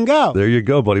Prius and go. There you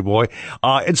go, buddy boy.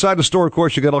 Inside the store, of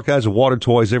course, you got all kinds of water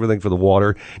toys, everything for the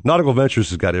water. Nautical-Ventures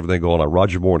has got everything going on.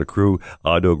 Roger Moore and the crew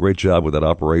do a great job with that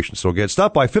operation. So again,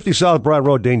 stop by 50 South Brown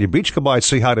Road, Dania Beach. Come by and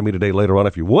say hi to me today later on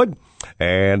if you would.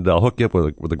 And I'll hook you up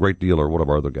with a great deal, or one of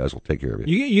our other guys will take care of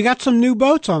you. You got some new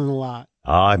boats on the lot.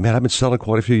 Man, I've been selling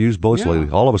quite a few used boats lately.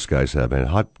 All of us guys have,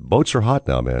 man. Boats are hot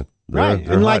now, man. They're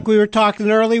and like we were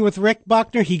talking earlier with Rick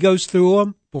Buckner, he goes through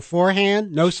them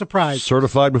beforehand. No surprise.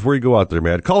 Certified before you go out there,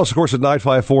 man. Call us, of course, at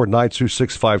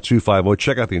 954-926-5250.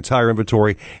 Check out the entire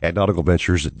inventory at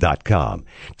nauticalventures.com.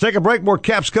 Take a break. More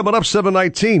caps coming up.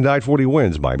 7:19, 940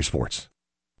 wins Miami Sports.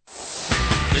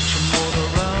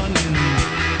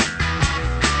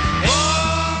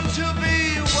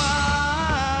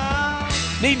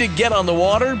 Need to get on the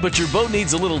water, but your boat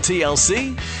needs a little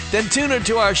TLC? Then tune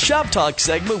into our Shop Talk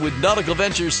segment with Nautical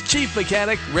Ventures Chief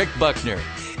Mechanic Rick Buckner.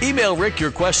 Email Rick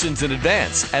your questions in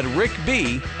advance at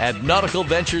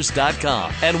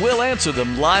rickb@nauticalventures.com, and we'll answer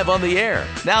them live on the air.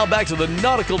 Now back to the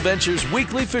Nautical Ventures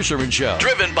Weekly Fisherman Show,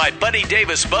 driven by Buddy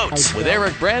Davis Boats, with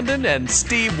Eric Brandon and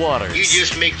Steve Waters. You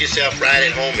just make yourself right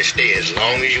at home and stay as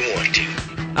long as you want to.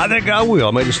 I think I will.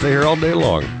 I may just stay here all day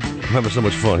long. I'm having so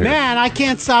much fun here. Man, I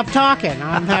can't stop talking.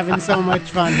 I'm having so much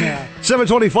fun here.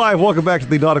 7:25. Welcome back to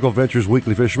the Nautical Ventures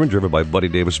Weekly Fisherman, driven by Buddy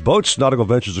Davis Boats. Nautical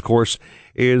Ventures, of course,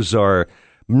 is our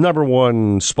number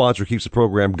one sponsor, keeps the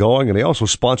program going, and they also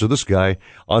sponsor this guy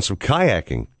on some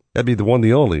kayaking. That'd be the one,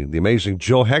 the only, the amazing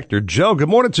Joe Hector. Joe, good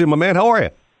morning to you, my man. How are you?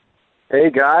 Hey,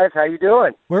 guys. How you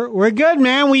doing? We're good,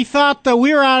 man. We thought that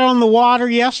we were out on the water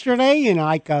yesterday in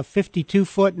like a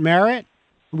 52-foot Merritt.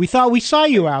 We thought we saw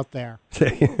you out there.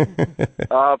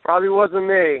 Probably wasn't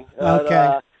me.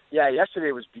 Okay. Yeah,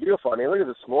 yesterday was beautiful. I mean, look at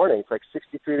this morning. It's like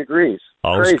 63 degrees.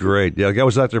 Oh, it's great. Yeah, I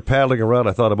was out there paddling around.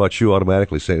 I thought about you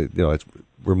automatically, saying, it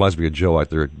reminds me of Joe out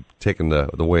there taking the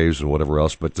waves and whatever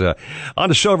else. But on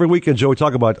the show every weekend, Joe, we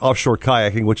talk about offshore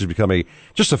kayaking, which has become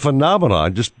just a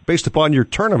phenomenon, just based upon your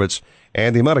tournaments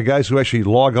and the amount of guys who actually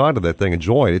log on to that thing and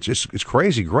join. It's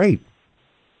crazy great.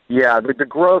 Yeah, the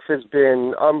growth has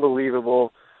been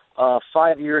unbelievable.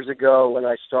 5 years ago when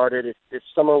I started, if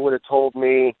someone would have told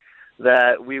me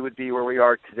that we would be where we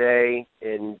are today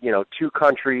in, 2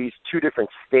 countries, 2 different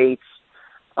states,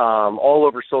 all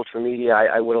over social media,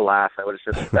 I would have laughed. I would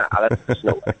have said, nah, that's just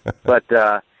no way.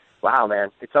 But, wow, man,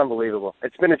 it's unbelievable.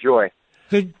 It's been a joy.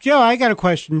 So, Joe, I got a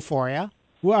question for you.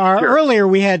 Sure. Earlier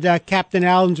we had Captain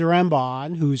Alan Zaremba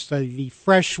on, who's the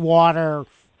freshwater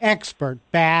expert,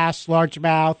 bass,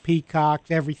 largemouth,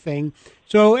 peacocks, everything.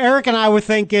 So Eric and I were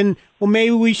thinking, well,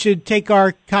 maybe we should take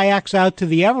our kayaks out to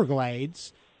the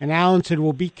Everglades. And Alan said,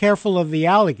 well, be careful of the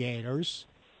alligators.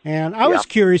 And I was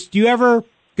curious, do you ever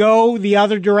go the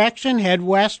other direction, head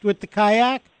west with the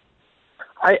kayak?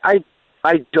 I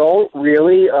don't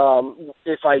really.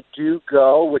 If I do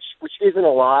go, which isn't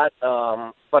a lot,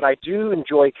 but I do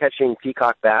enjoy catching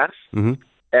peacock bass. Mm-hmm.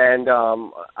 And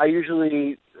I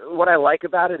usually, what I like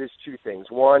about it is 2 things.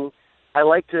 One, I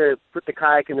like to put the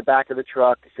kayak in the back of the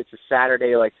truck if it's a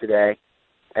Saturday like today.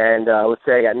 And let's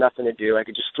say I got nothing to do. I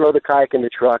could just throw the kayak in the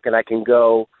truck and I can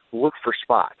go look for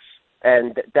spots.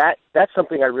 And that's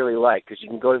something I really like because you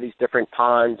can go to these different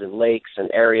ponds and lakes and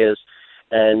areas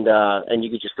and you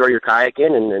can just throw your kayak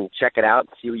in and then check it out and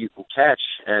see what you can catch.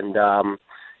 And,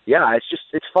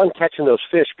 it's fun catching those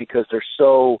fish because they're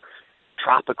so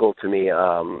tropical to me.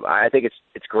 I think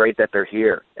it's great that they're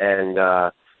here and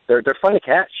they're fun to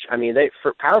catch. I mean,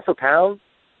 for pound,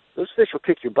 those fish will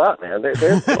kick your butt, man. They're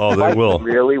they will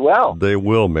really well. They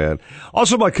will, man.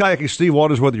 Also, by kayaking, Steve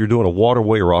Waters, whether you're doing a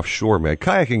waterway or offshore, man,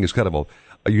 kayaking is kind of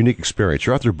a unique experience.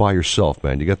 You're out there by yourself,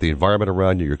 man. You got the environment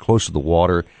around you. You're close to the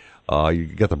water. You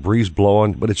got the breeze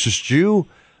blowing, but it's just you,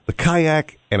 the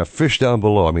kayak, and a fish down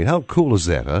below. I mean, how cool is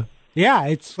that, huh? Yeah,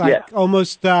 it's like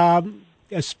almost a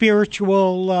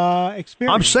spiritual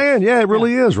experience. I'm saying, it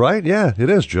really is, right? Yeah, it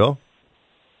is, Joe.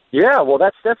 Yeah, well,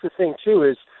 that's the thing too.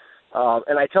 Is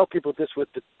and I tell people this with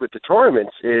the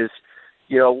tournaments is,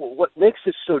 what makes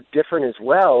it so different as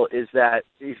well is that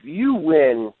if you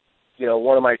win,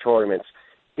 one of my tournaments,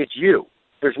 it's you.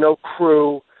 There's no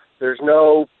crew. There's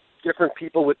no different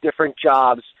people with different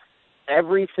jobs.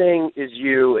 Everything is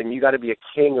you, and you got to be a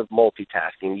king of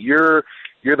multitasking. You're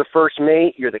the first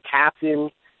mate. You're the captain.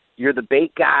 You're the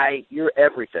bait guy. You're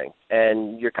everything,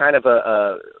 and you're kind of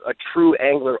a true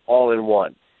angler all in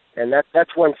one. And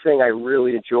that's one thing I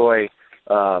really enjoy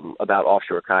about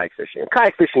offshore kayak fishing and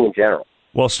kayak fishing in general.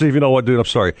 Well, Steve, you know what, dude? I'm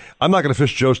sorry. I'm not going to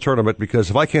fish Joe's tournament because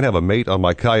if I can't have a mate on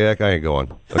my kayak, I ain't going.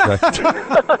 Okay.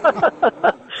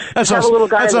 That's how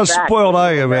spoiled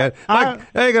I am, man. I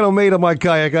ain't got no mate on my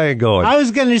kayak. I ain't going. I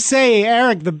was going to say,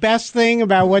 Eric, the best thing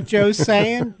about what Joe's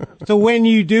saying, so when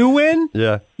you do win,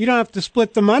 you don't have to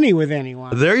split the money with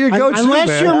anyone. There you go,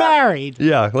 unless you're married.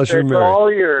 Yeah, unless you're married. It's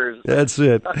all yours. That's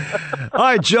it. All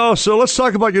right, Joe, so let's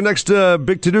talk about your next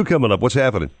big to-do coming up. What's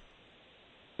happening?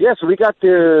 Yeah, so we got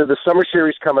the summer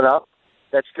series coming up.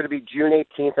 That's going to be June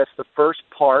 18th. That's the first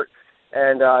part,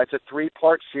 and it's a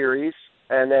 3-part series.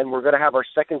 And then we're going to have our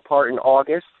second part in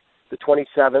August, the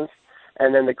 27th.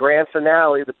 And then the grand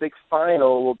finale, the big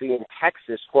final, will be in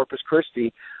Texas, Corpus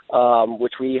Christi,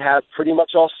 which we have pretty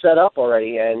much all set up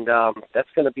already. And that's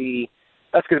going to be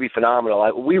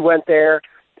phenomenal. We went there,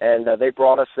 and they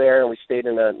brought us there, and we stayed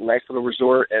in a nice little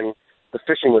resort, and the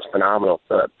fishing was phenomenal.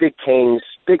 Big kings,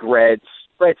 big reds,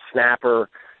 red snapper,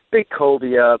 big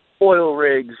cobia, oil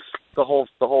rigs, the whole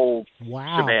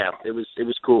shabam. It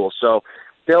was cool. So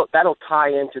that'll tie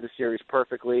into the series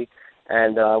perfectly,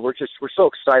 and we're so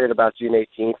excited about June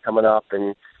 18th coming up.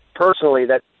 And personally,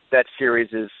 that series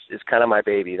is kind of my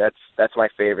baby. That's my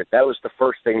favorite. That was the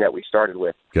first thing that we started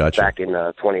with back in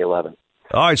 2011.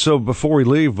 All right, so before we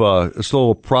leave,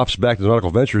 still props back to the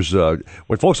Nautical-Ventures.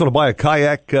 When folks want to buy a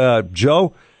kayak,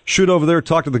 Joe, shoot over there,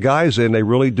 talk to the guys, and they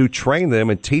really do train them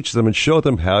and teach them and show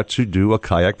them how to do a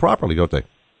kayak properly, don't they?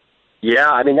 Yeah,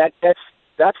 I mean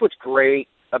that's what's great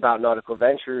about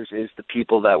Nautical-Ventures is the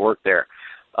people that work there.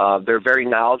 They're very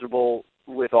knowledgeable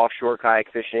with offshore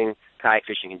kayak fishing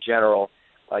in general.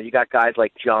 You got guys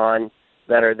like John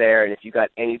that are there, and if you got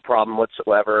any problem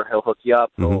whatsoever, he'll hook you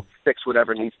up. He'll fix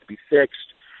whatever needs to be fixed.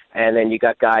 And then you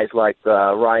got guys like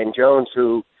Ryan Jones,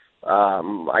 who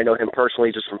I know him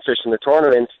personally just from fishing the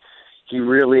tournaments. He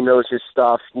really knows his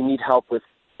stuff. You need help with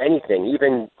anything,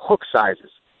 even hook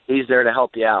sizes. He's there to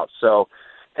help you out. So,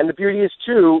 and the beauty is,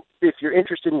 too, if you're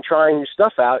interested in trying your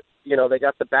stuff out, they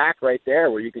got the back right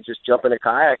there where you can just jump in a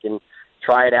kayak and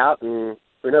try it out, and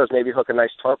who knows, maybe hook a nice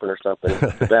tarpon or something.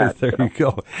 There you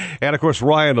go. And, of course,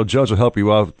 Ryan Jones will help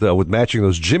you out with matching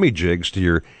those jimmy jigs to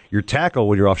your tackle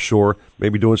when you're offshore,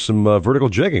 maybe doing some vertical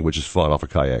jigging, which is fun off a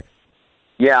kayak.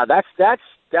 Yeah,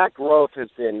 that growth has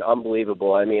been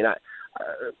unbelievable. I mean,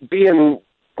 being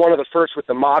one of the first with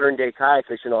the modern-day kayak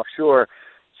fishing offshore,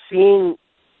 seeing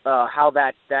how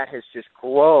that has just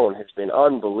grown has been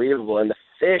unbelievable, and the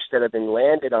fish that have been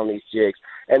landed on these jigs.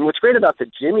 And what's great about the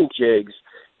jimmy jigs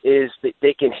is that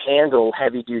they can handle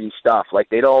heavy-duty stuff. Like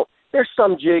there's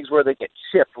some jigs where they get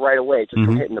chipped right away just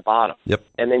from hitting the bottom. Yep.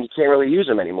 And then you can't really use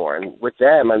them anymore. And with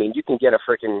them, I mean, you can get a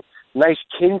freaking nice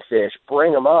kingfish,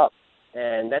 bring them up,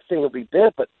 and that thing will be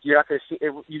bent, but you're not going to see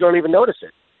it, you don't even notice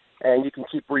it. And you can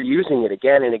keep reusing it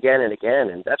again and again and again,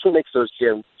 and that's what makes those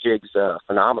jigs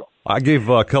phenomenal. I gave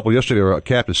a couple yesterday,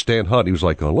 Captain Stan Hunt. He was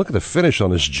like, "Oh, look at the finish on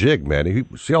this jig, man."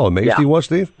 See how amazed he was,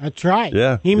 Steve? That's right.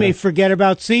 Yeah. He may forget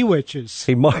about sea witches.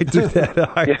 He might do that.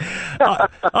 All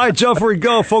right, Joe, before we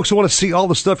go, folks who want to see all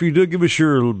the stuff you do, give us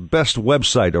your best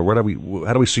website, or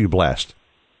how do we see you blast?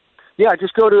 Yeah,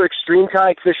 just go to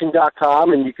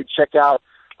extremekayakfishing.com, and you can check out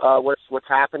what's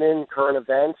happening, current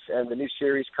events, and the new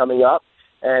series coming up.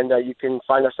 And you can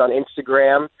find us on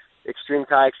Instagram, Extreme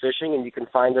Kayak Fishing, and you can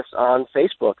find us on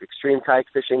Facebook, Extreme Kayak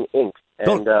Fishing Inc.,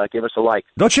 and give us a like.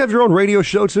 Don't you have your own radio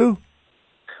show, too?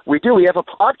 We do. We have a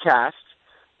podcast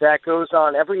that goes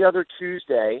on every other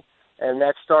Tuesday, and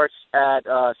that starts at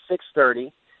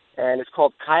 6:30, and it's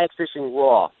called Kayak Fishing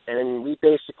Raw. And we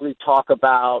basically talk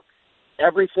about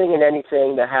everything and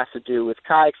anything that has to do with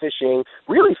kayak fishing,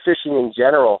 really fishing in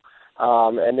general.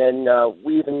 And then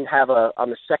we even have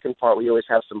on the second part, we always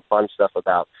have some fun stuff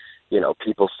about,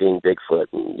 people seeing Bigfoot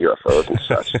and UFOs and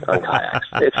such on kayaks.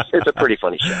 It's a pretty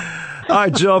funny show. All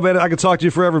right, Joe, man, I can talk to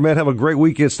you forever, man. Have a great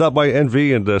weekend. Stop by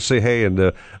NV and say hey,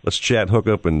 and let's chat, hook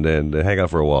up, and hang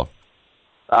out for a while.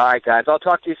 All right, guys. I'll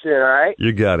talk to you soon, all right?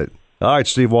 You got it. All right,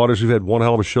 Steve Waters, we've had one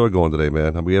hell of a show going today,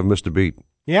 man. We haven't missed a beat.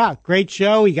 Yeah, great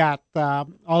show. We got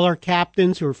all our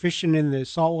captains who are fishing in the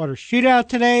saltwater shootout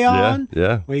today on.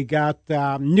 Yeah. We got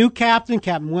new captain,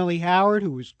 Captain Willie Howard, who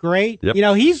was great. Yep.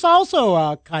 He's also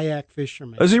a kayak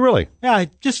fisherman. Is he really? Yeah,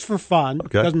 just for fun.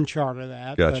 Okay. Doesn't charter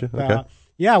that. Gotcha. But, okay.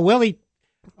 Yeah, Willie,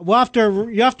 you have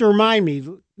to remind me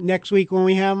next week when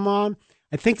we have him on.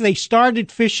 I think they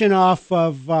started fishing off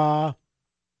of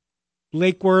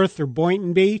Lake Worth or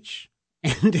Boynton Beach.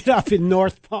 Ended up in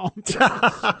North Palm Beach.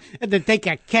 Had to take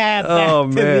a cab back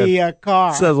to the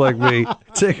car. Sounds like me.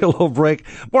 Take a little break.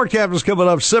 More Captains coming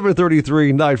up,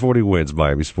 7:33, 940 wins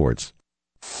Miami Sports.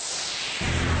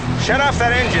 Shut off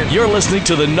that engine. You're listening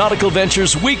to the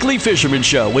Nautical-Ventures Weekly Fisherman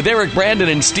Show with Eric Brandon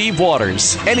and Steve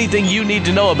Waters. Anything you need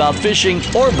to know about fishing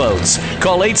or boats,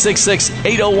 call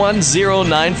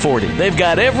 866-801-0940. They've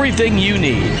got everything you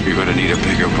need. You're going to need a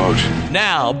bigger boat.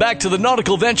 Now, back to the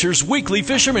Nautical-Ventures Weekly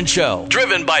Fisherman Show,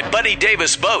 driven by Buddy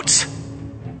Davis Boats.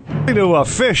 To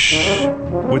fish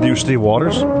with you, Steve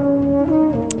Waters.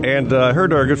 And I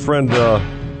heard our good friend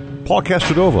Paul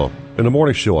Castronovo in the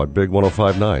morning show on Big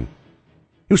 105.9.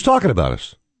 He was talking about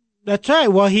us. That's right.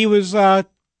 Well, he was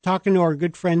talking to our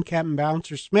good friend Captain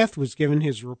Bouncer Smith, was giving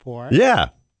his report. Yeah.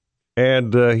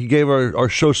 And he gave our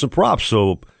show some props.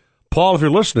 So, Paul, if you're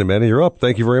listening, man, and you're up,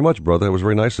 thank you very much, brother. That was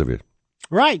very nice of you.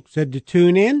 Right. Said to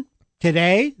tune in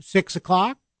today, 6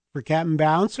 o'clock for Captain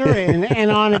Bouncer.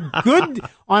 and on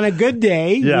a good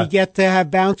day, we get to have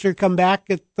Bouncer come back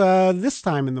at this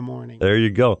time in the morning. There you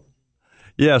go.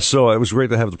 Yeah, so it was great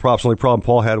to have the props. The only problem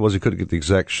Paul had was he couldn't get the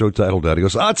exact show title down. He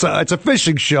goes, it's a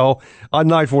fishing show on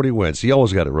 940 wins. He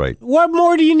always got it right. What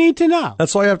more do you need to know?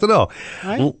 That's all you have to know.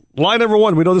 Right? Line number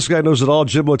one, we know this guy knows it all.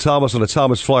 Jimbo Thomas on the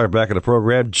Thomas Flyer back in the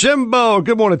program. Jimbo,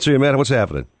 good morning to you, man. What's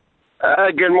happening?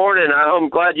 Good morning. I'm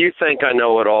glad you think I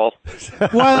know it all.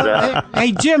 Well,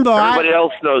 hey, Jimbo. Everybody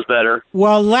else knows better.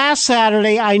 Well, last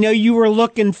Saturday, I know you were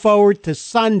looking forward to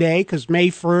Sunday because May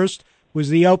 1st was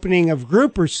the opening of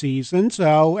grouper season.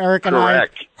 So Eric and I are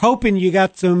hoping you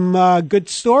got some good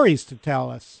stories to tell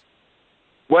us.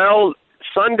 Well,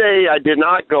 Sunday I did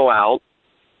not go out.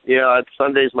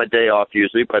 Sunday's my day off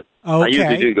usually, but I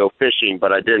usually do go fishing,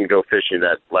 but I didn't go fishing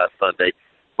that last Sunday.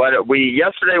 But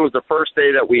yesterday was the first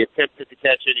day that we attempted to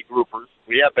catch any groupers.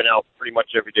 We have been out pretty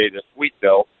much every day this week,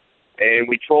 though. and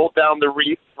we trolled down the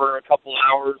reef for a couple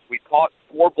hours. We caught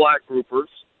 4 black groupers,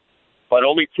 but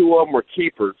only 2 of them were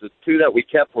keepers. The 2 that we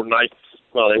kept were nice.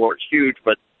 Well, they weren't huge,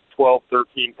 but 12,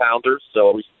 13-pounders, so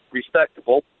it was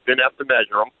respectable. Didn't have to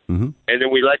measure them. Mm-hmm. And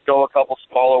then we let go a couple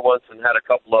smaller ones and had a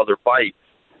couple other bites.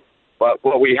 But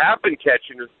what we have been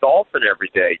catching is dolphin every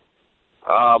day.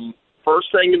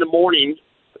 First thing in the morning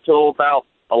until about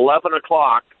 11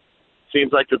 o'clock,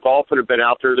 seems like the dolphin have been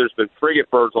out there. There's been frigate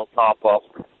birds on top of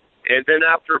them. And then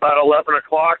after about 11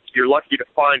 o'clock, you're lucky to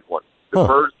find one. The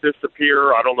birds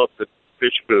disappear. I don't know if the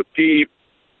fish go deep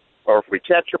or if we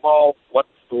catch them all, what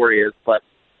the story is, but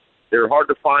they're hard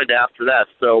to find after that.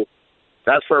 So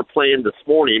that's our plan this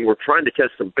morning. We're trying to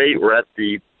catch some bait. We're at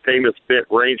the famous bit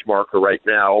range marker right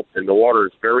now, and the water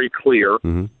is very clear,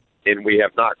 and we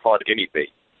have not caught any bait.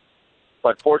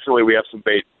 But fortunately, we have some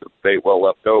bait well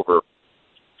left over.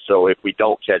 So if we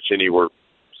don't catch any, we're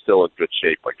still in good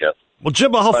shape, I guess. Well,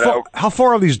 Jimbo, how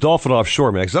far are these dolphin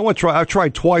offshore, man? Because I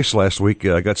tried twice last week.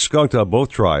 I got skunked on both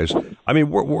tries. I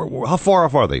mean, how far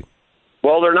off are they?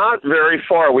 Well, they're not very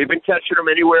far. We've been catching them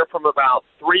anywhere from about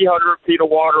 300 feet of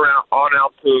water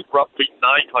out to roughly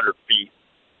 900 feet.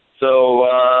 So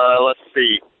let's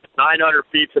see, 900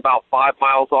 feet's about 5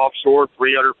 miles offshore.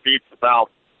 300 feet's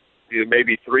about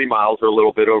maybe 3 miles or a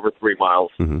little bit over 3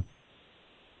 miles. Mm-hmm.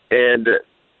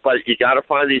 But you got to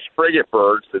find these frigate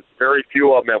birds. There's very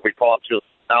few of them that we caught just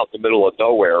out in the middle of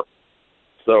nowhere.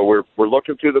 So we're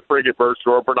looking through the frigate birds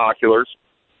through our binoculars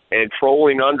and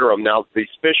trolling under them. Now, these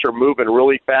fish are moving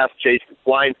really fast chasing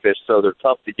flying fish, so they're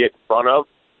tough to get in front of.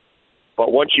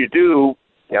 But once you do,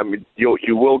 I mean,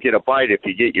 you will get a bite if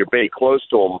you get your bait close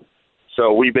to them.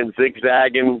 So we've been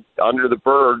zigzagging under the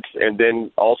birds and then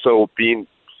also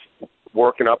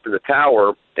working up in the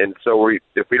tower. And so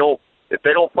if they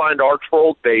don't find our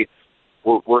trolled baits,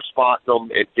 we're spotting them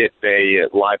and getting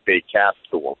a live bait cast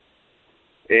to them.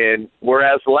 And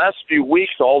whereas the last few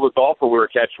weeks, all the dolphin we were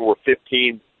catching were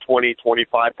 15, 20,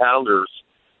 25-pounders,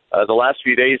 the last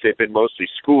few days they've been mostly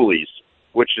schoolies,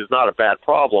 which is not a bad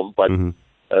problem, but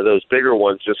those bigger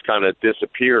ones just kind of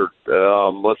disappeared.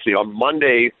 Let's see, on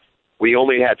Monday we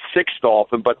only had 6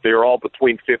 dolphin, but they're all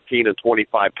between 15 and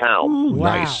 25 pounds. Ooh,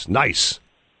 wow.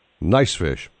 Nice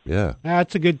fish. Yeah,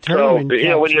 that's a good tournament.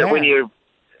 So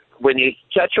when you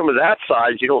catch them of that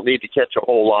size, you don't need to catch a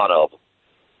whole lot of them.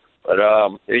 But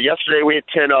yesterday we had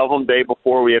 10 of them. Day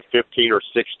before we had 15 or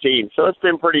 16. So it's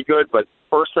been pretty good. But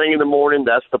first thing in the morning,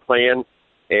 that's the plan.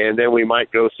 And then we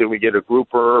might go see if we get a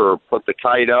grouper or put the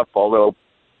kite up. Although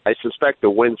I suspect the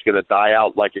wind's going to die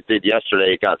out like it did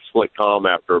yesterday. It got slick calm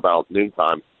after about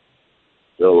noontime.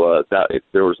 So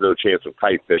there was no chance of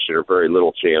kite fishing, or very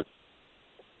little chance.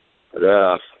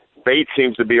 But bait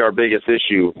seems to be our biggest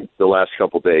issue the last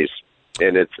couple of days,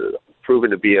 and it's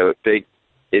proven to be a big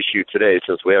issue today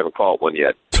since we haven't caught one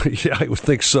yet. Yeah, I would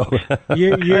think so.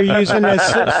 You're using a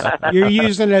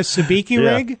sabiki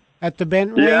rig at the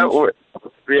bent range?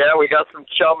 Yeah, we got some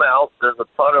chum out. There's a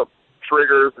ton of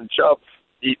triggers and chubs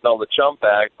eating on the chum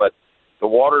bag, but the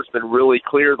water's been really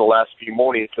clear the last few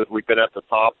mornings because we've been at the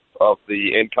top of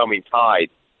the incoming tide.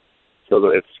 So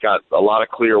it's got a lot of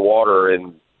clear water,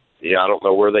 and I don't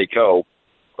know where they go,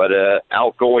 but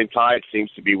outgoing tide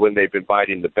seems to be when they've been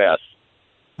biting the best.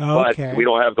 Okay. But we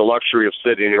don't have the luxury of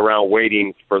sitting around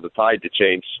waiting for the tide to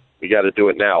change. We got to do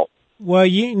it now. Well,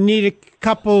 you need a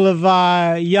couple of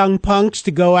young punks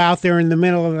to go out there in the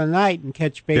middle of the night and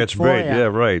catch bait. Yeah,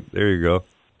 right. There you go.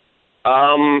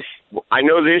 I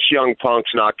know this young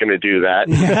punk's not going to do that,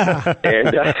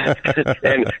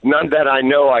 and none that I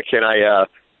know can I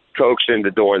coax into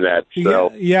doing that. So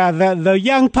the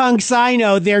young punks I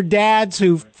know, they're dads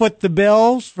who foot the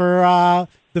bills for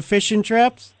the fishing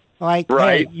trips. Like,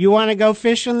 right. Hey, you want to go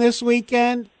fishing this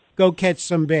weekend? Go catch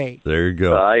some bait. There you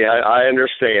go. I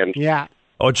understand. Yeah.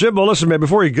 Oh, Jimbo, listen, man,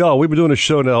 before you go, we've been doing this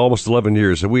show now almost 11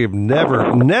 years, and we have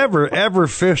never, ever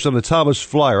fished on the Thomas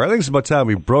Flyer. I think it's about time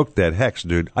we broke that hex,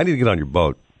 dude. I need to get on your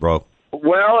boat, bro.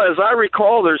 Well, as I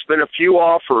recall, there's been a few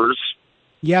offers.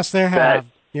 Yes, there have.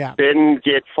 Yeah. Didn't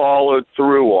get followed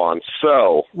through on.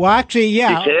 So, well, actually,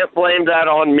 yeah. You can't blame that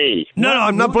on me. No,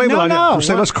 I'm not blaming it on you. I'm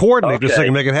saying let's coordinate this thing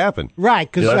and make it happen.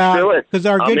 Right, because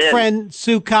our I'm good in. friend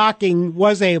Sue Cocking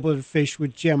was able to fish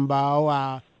with Jimbo.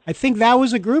 I think that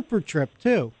was a grouper trip,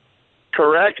 too.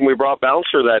 Correct, and we brought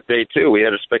Bouncer that day, too. We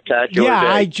had a spectacular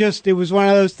day. It was one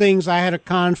of those things, I had a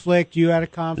conflict, you had a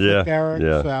conflict, Eric.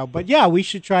 Yeah. So, but, yeah, we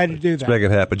should try to do that. Let's make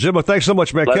it happen. Jimbo, thanks so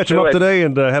much, man. Let's Catch him up today,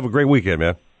 and have a great weekend,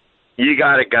 man. You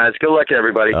got it, guys. Good luck,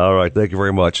 everybody. All right. Thank you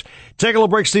very much. Take a little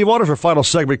break, Steve Waters. Our final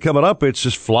segment coming up. It's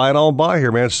just flying on by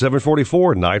here, man.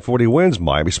 7:44, 9:40 wins,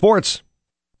 Miami Sports.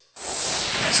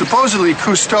 Supposedly,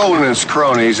 Cousteau and his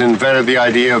cronies invented the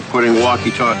idea of putting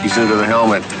walkie-talkies into the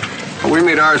helmet. But we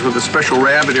made ours with a special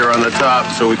rabbit ear on the top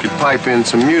so we could pipe in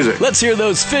some music. Let's hear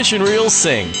those fish and reels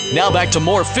sing. Now back to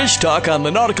more fish talk on the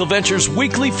Nautical-Ventures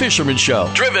Weekly Fisherman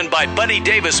Show. Driven by Buddy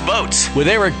Davis Boats with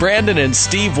Eric Brandon and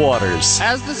Steve Waters.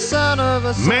 As the son of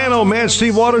a Man, oh man,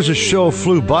 Steve Waters' the show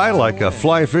flew by like a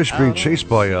flying fish being chased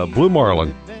by a blue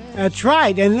marlin. That's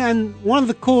right. And one of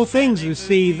the cool things you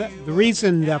see, the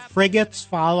reason the frigate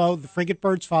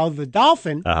birds follow the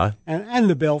dolphin and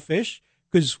the billfish,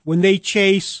 because when they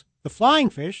chase the flying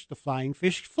fish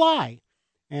fly.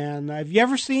 And have you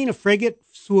ever seen a frigate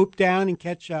swoop down and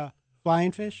catch a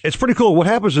flying fish? It's pretty cool. What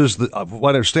happens is,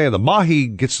 what I understand, the mahi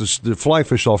gets the flying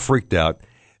fish all freaked out.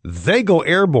 They go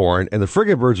airborne, and the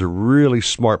frigate birds are really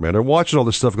smart, man. They're watching all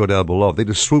this stuff go down below. They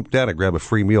just swoop down and grab a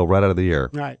free meal right out of the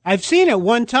air. Right. I've seen it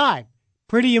one time.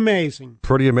 Pretty amazing.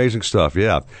 Pretty amazing stuff,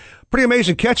 yeah. Pretty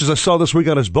amazing catches I saw this week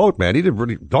on his boat, man. He did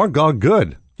really doggone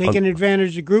good. Taking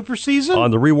advantage of grouper season?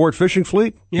 On the Reward Fishing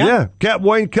Fleet? Yeah. Cap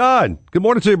Wayne Codd. Good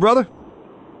morning to you, brother.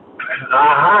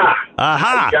 Aha. Aha.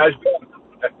 How you guys doing?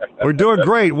 We're doing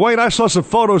great. Wayne, I saw some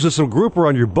photos of some grouper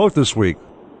on your boat this week.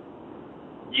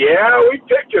 Yeah, we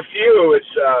picked a few. It's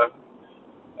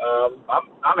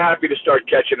I'm happy to start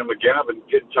catching them again. I've been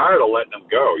getting tired of letting them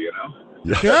go, you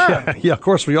know. Sure. Yeah, of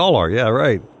course we all are. Yeah,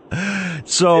 right.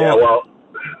 So yeah, well,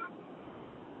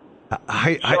 so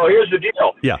here's the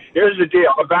deal. Yeah. Here's the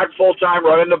deal. I'm back full time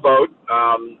running the boat.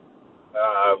 I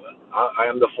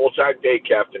am the full time day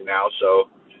captain now, so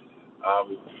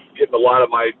getting a lot of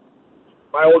my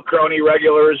old crony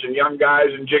regulars and young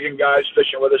guys and jigging guys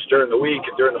fishing with us during the week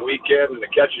and during the weekend, and the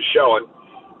catch is showing.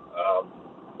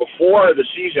 Before the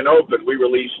season opened, we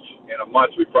released, in a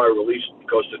month, we probably released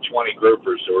close to 20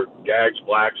 groupers, or gags,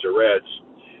 blacks, or reds,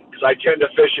 because I tend to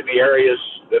fish in the areas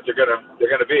that they're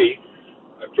gonna be.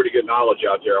 I have pretty good knowledge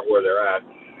out there on where they're at,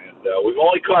 and we've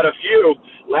only caught a few.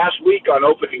 Last week on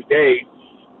opening day,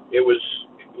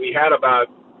 we had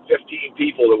about 15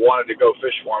 people that wanted to go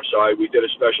fish for them, so we did a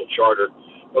special charter.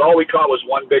 But all we caught was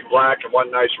one big black and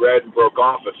one nice red, and broke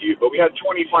off a few. But we had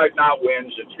 25 knot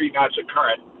winds and 3 knots of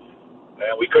current,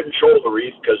 and we couldn't troll the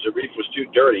reef because the reef was too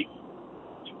dirty.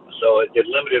 So it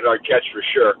limited our catch for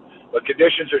sure. But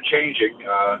conditions are changing.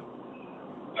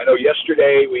 I know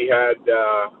yesterday we had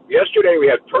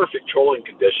perfect trolling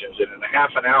conditions, and in a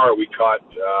half an hour we caught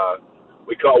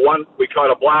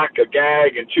a black, a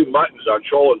gag, and 2 muttons on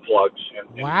trolling plugs,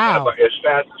 and wow, as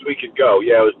fast as we could go.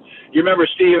 Yeah, you remember,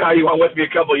 Steve, how you went with me a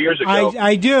couple of years ago?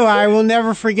 I do. I will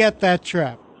never forget that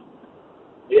trip.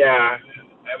 Yeah,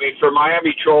 I mean, for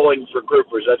Miami trolling for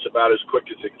groupers, that's about as quick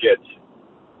as it gets.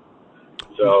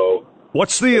 So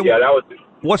what's the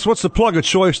what's the plug of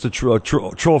choice to troll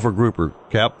for grouper,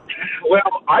 Cap?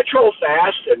 Well, I troll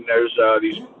fast, and there's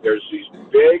these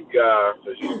big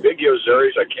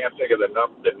Yozuris. I can't think of the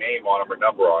name on them or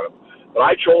number on them, but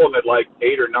I troll them at like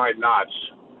 8 or 9 knots,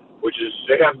 which is,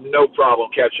 they have no problem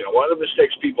catching it. One of the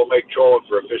mistakes people make trolling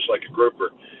for a fish like a grouper,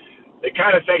 they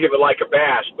kind of think of it like a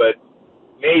bass, but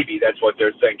maybe that's what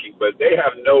they're thinking. But they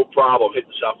have no problem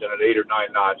hitting something at 8 or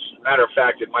 9 knots. Matter of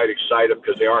fact, it might excite them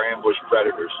because they are ambush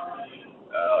predators.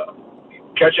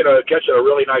 Catching a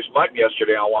really nice mutton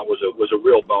yesterday on one was a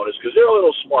real bonus because they're a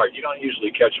little smart. You don't usually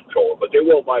catch them trolling, but they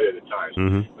will bite at times.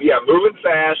 Mm-hmm. But yeah, moving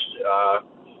fast.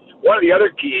 One of the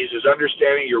other keys is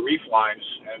understanding your reef lines,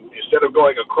 and instead of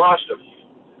going across them,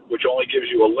 which only gives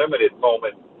you a limited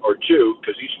moment or two,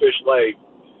 because these fish lay.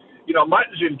 You know,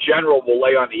 muttons in general will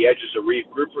lay on the edges of reef.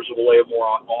 Groupers will lay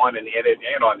more on and in it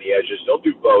and on the edges. They'll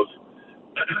do both.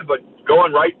 But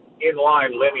going right in line,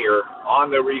 linear,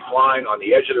 on the reef line, on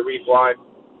the edge of the reef line,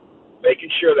 making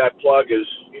sure that plug is,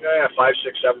 5,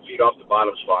 6, 7 feet off the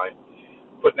bottom is fine.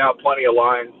 Putting out plenty of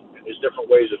line, and there's different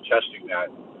ways of testing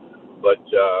that. But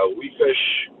we fish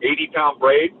 80-pound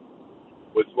braid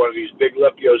with one of these big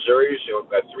lip Yozuris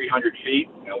at 300 feet,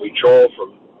 and we troll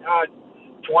from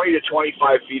 20 to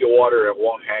 25 feet of water, and it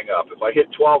won't hang up. If I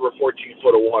hit 12 or 14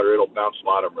 foot of water, it'll bounce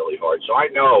bottom really hard. So I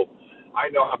know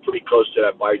I'm pretty close to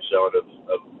that bite zone of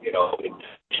in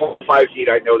 25 feet,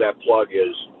 I know that plug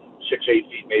is 6, 8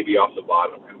 feet maybe off the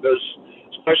bottom. And those,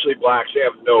 especially blacks, they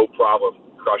have no problem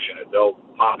crushing it. They'll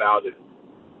pop out, and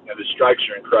the strikes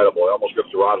are incredible. They almost rip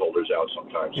the rod holders out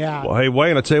sometimes. Yeah. Well, hey,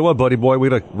 Wayne, I tell you what, buddy boy, we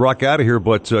got to rock out of here,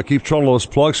 but keep trolling those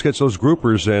plugs, catch those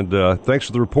groupers, and thanks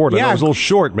for the report. I know it was a little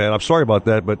short, man. I'm sorry about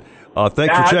that, but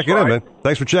thanks for checking in, man.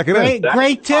 Thanks for checking in.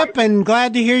 Great tip, and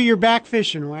glad to hear you're back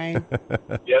fishing, Wayne.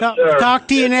 Yes, sir. Talk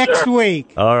to you next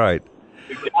week. All right.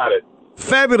 You got it.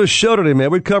 Fabulous show today, man.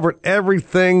 We covered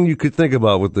everything you could think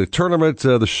about with the tournament,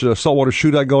 the saltwater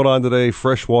shootout going on today,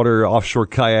 freshwater, offshore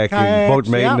kayaking, boat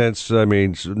maintenance. I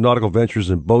mean, nautical ventures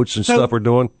and boats and stuff we're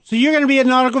doing. So you're going to be at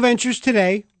Nautical Ventures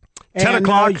today. 10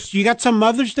 o'clock. You got some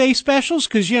Mother's Day specials?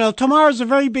 Because, tomorrow's a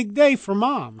very big day for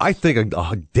mom. I think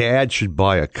a dad should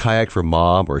buy a kayak for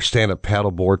mom or a stand-up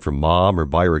paddleboard for mom or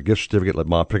buy her a gift certificate, let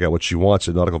mom pick out what she wants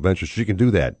at Nautical Ventures. She can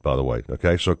do that, by the way.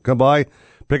 Okay, so come by,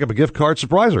 pick up a gift card,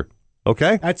 surprise her.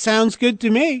 Okay? That sounds good to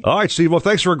me. All right, Steve. Well,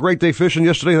 thanks for a great day fishing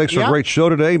yesterday. Thanks for a great show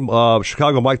today.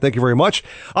 Chicago Mike, thank you very much.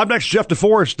 Up next, Jeff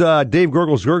DeForest, Dave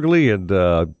Gurgles Gurgly, and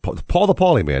Paul the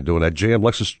Pauly Man doing that JM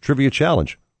Lexus Trivia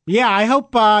Challenge. Yeah, I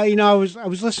hope, I was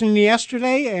listening to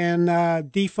yesterday,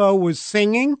 and Defoe was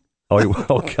singing.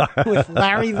 Oh, God. With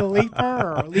Larry the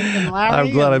Leaper, or Leaping Larry.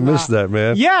 I'm glad I missed that,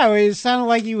 man. Yeah, it sounded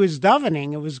like he was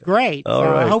dovening. It was great. All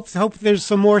right. I hope there's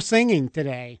some more singing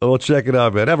today. Well, check it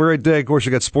out, man. Have a great day. Of course,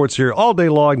 you got sports here all day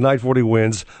long. 940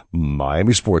 wins.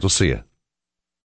 Miami Sports. We'll see you.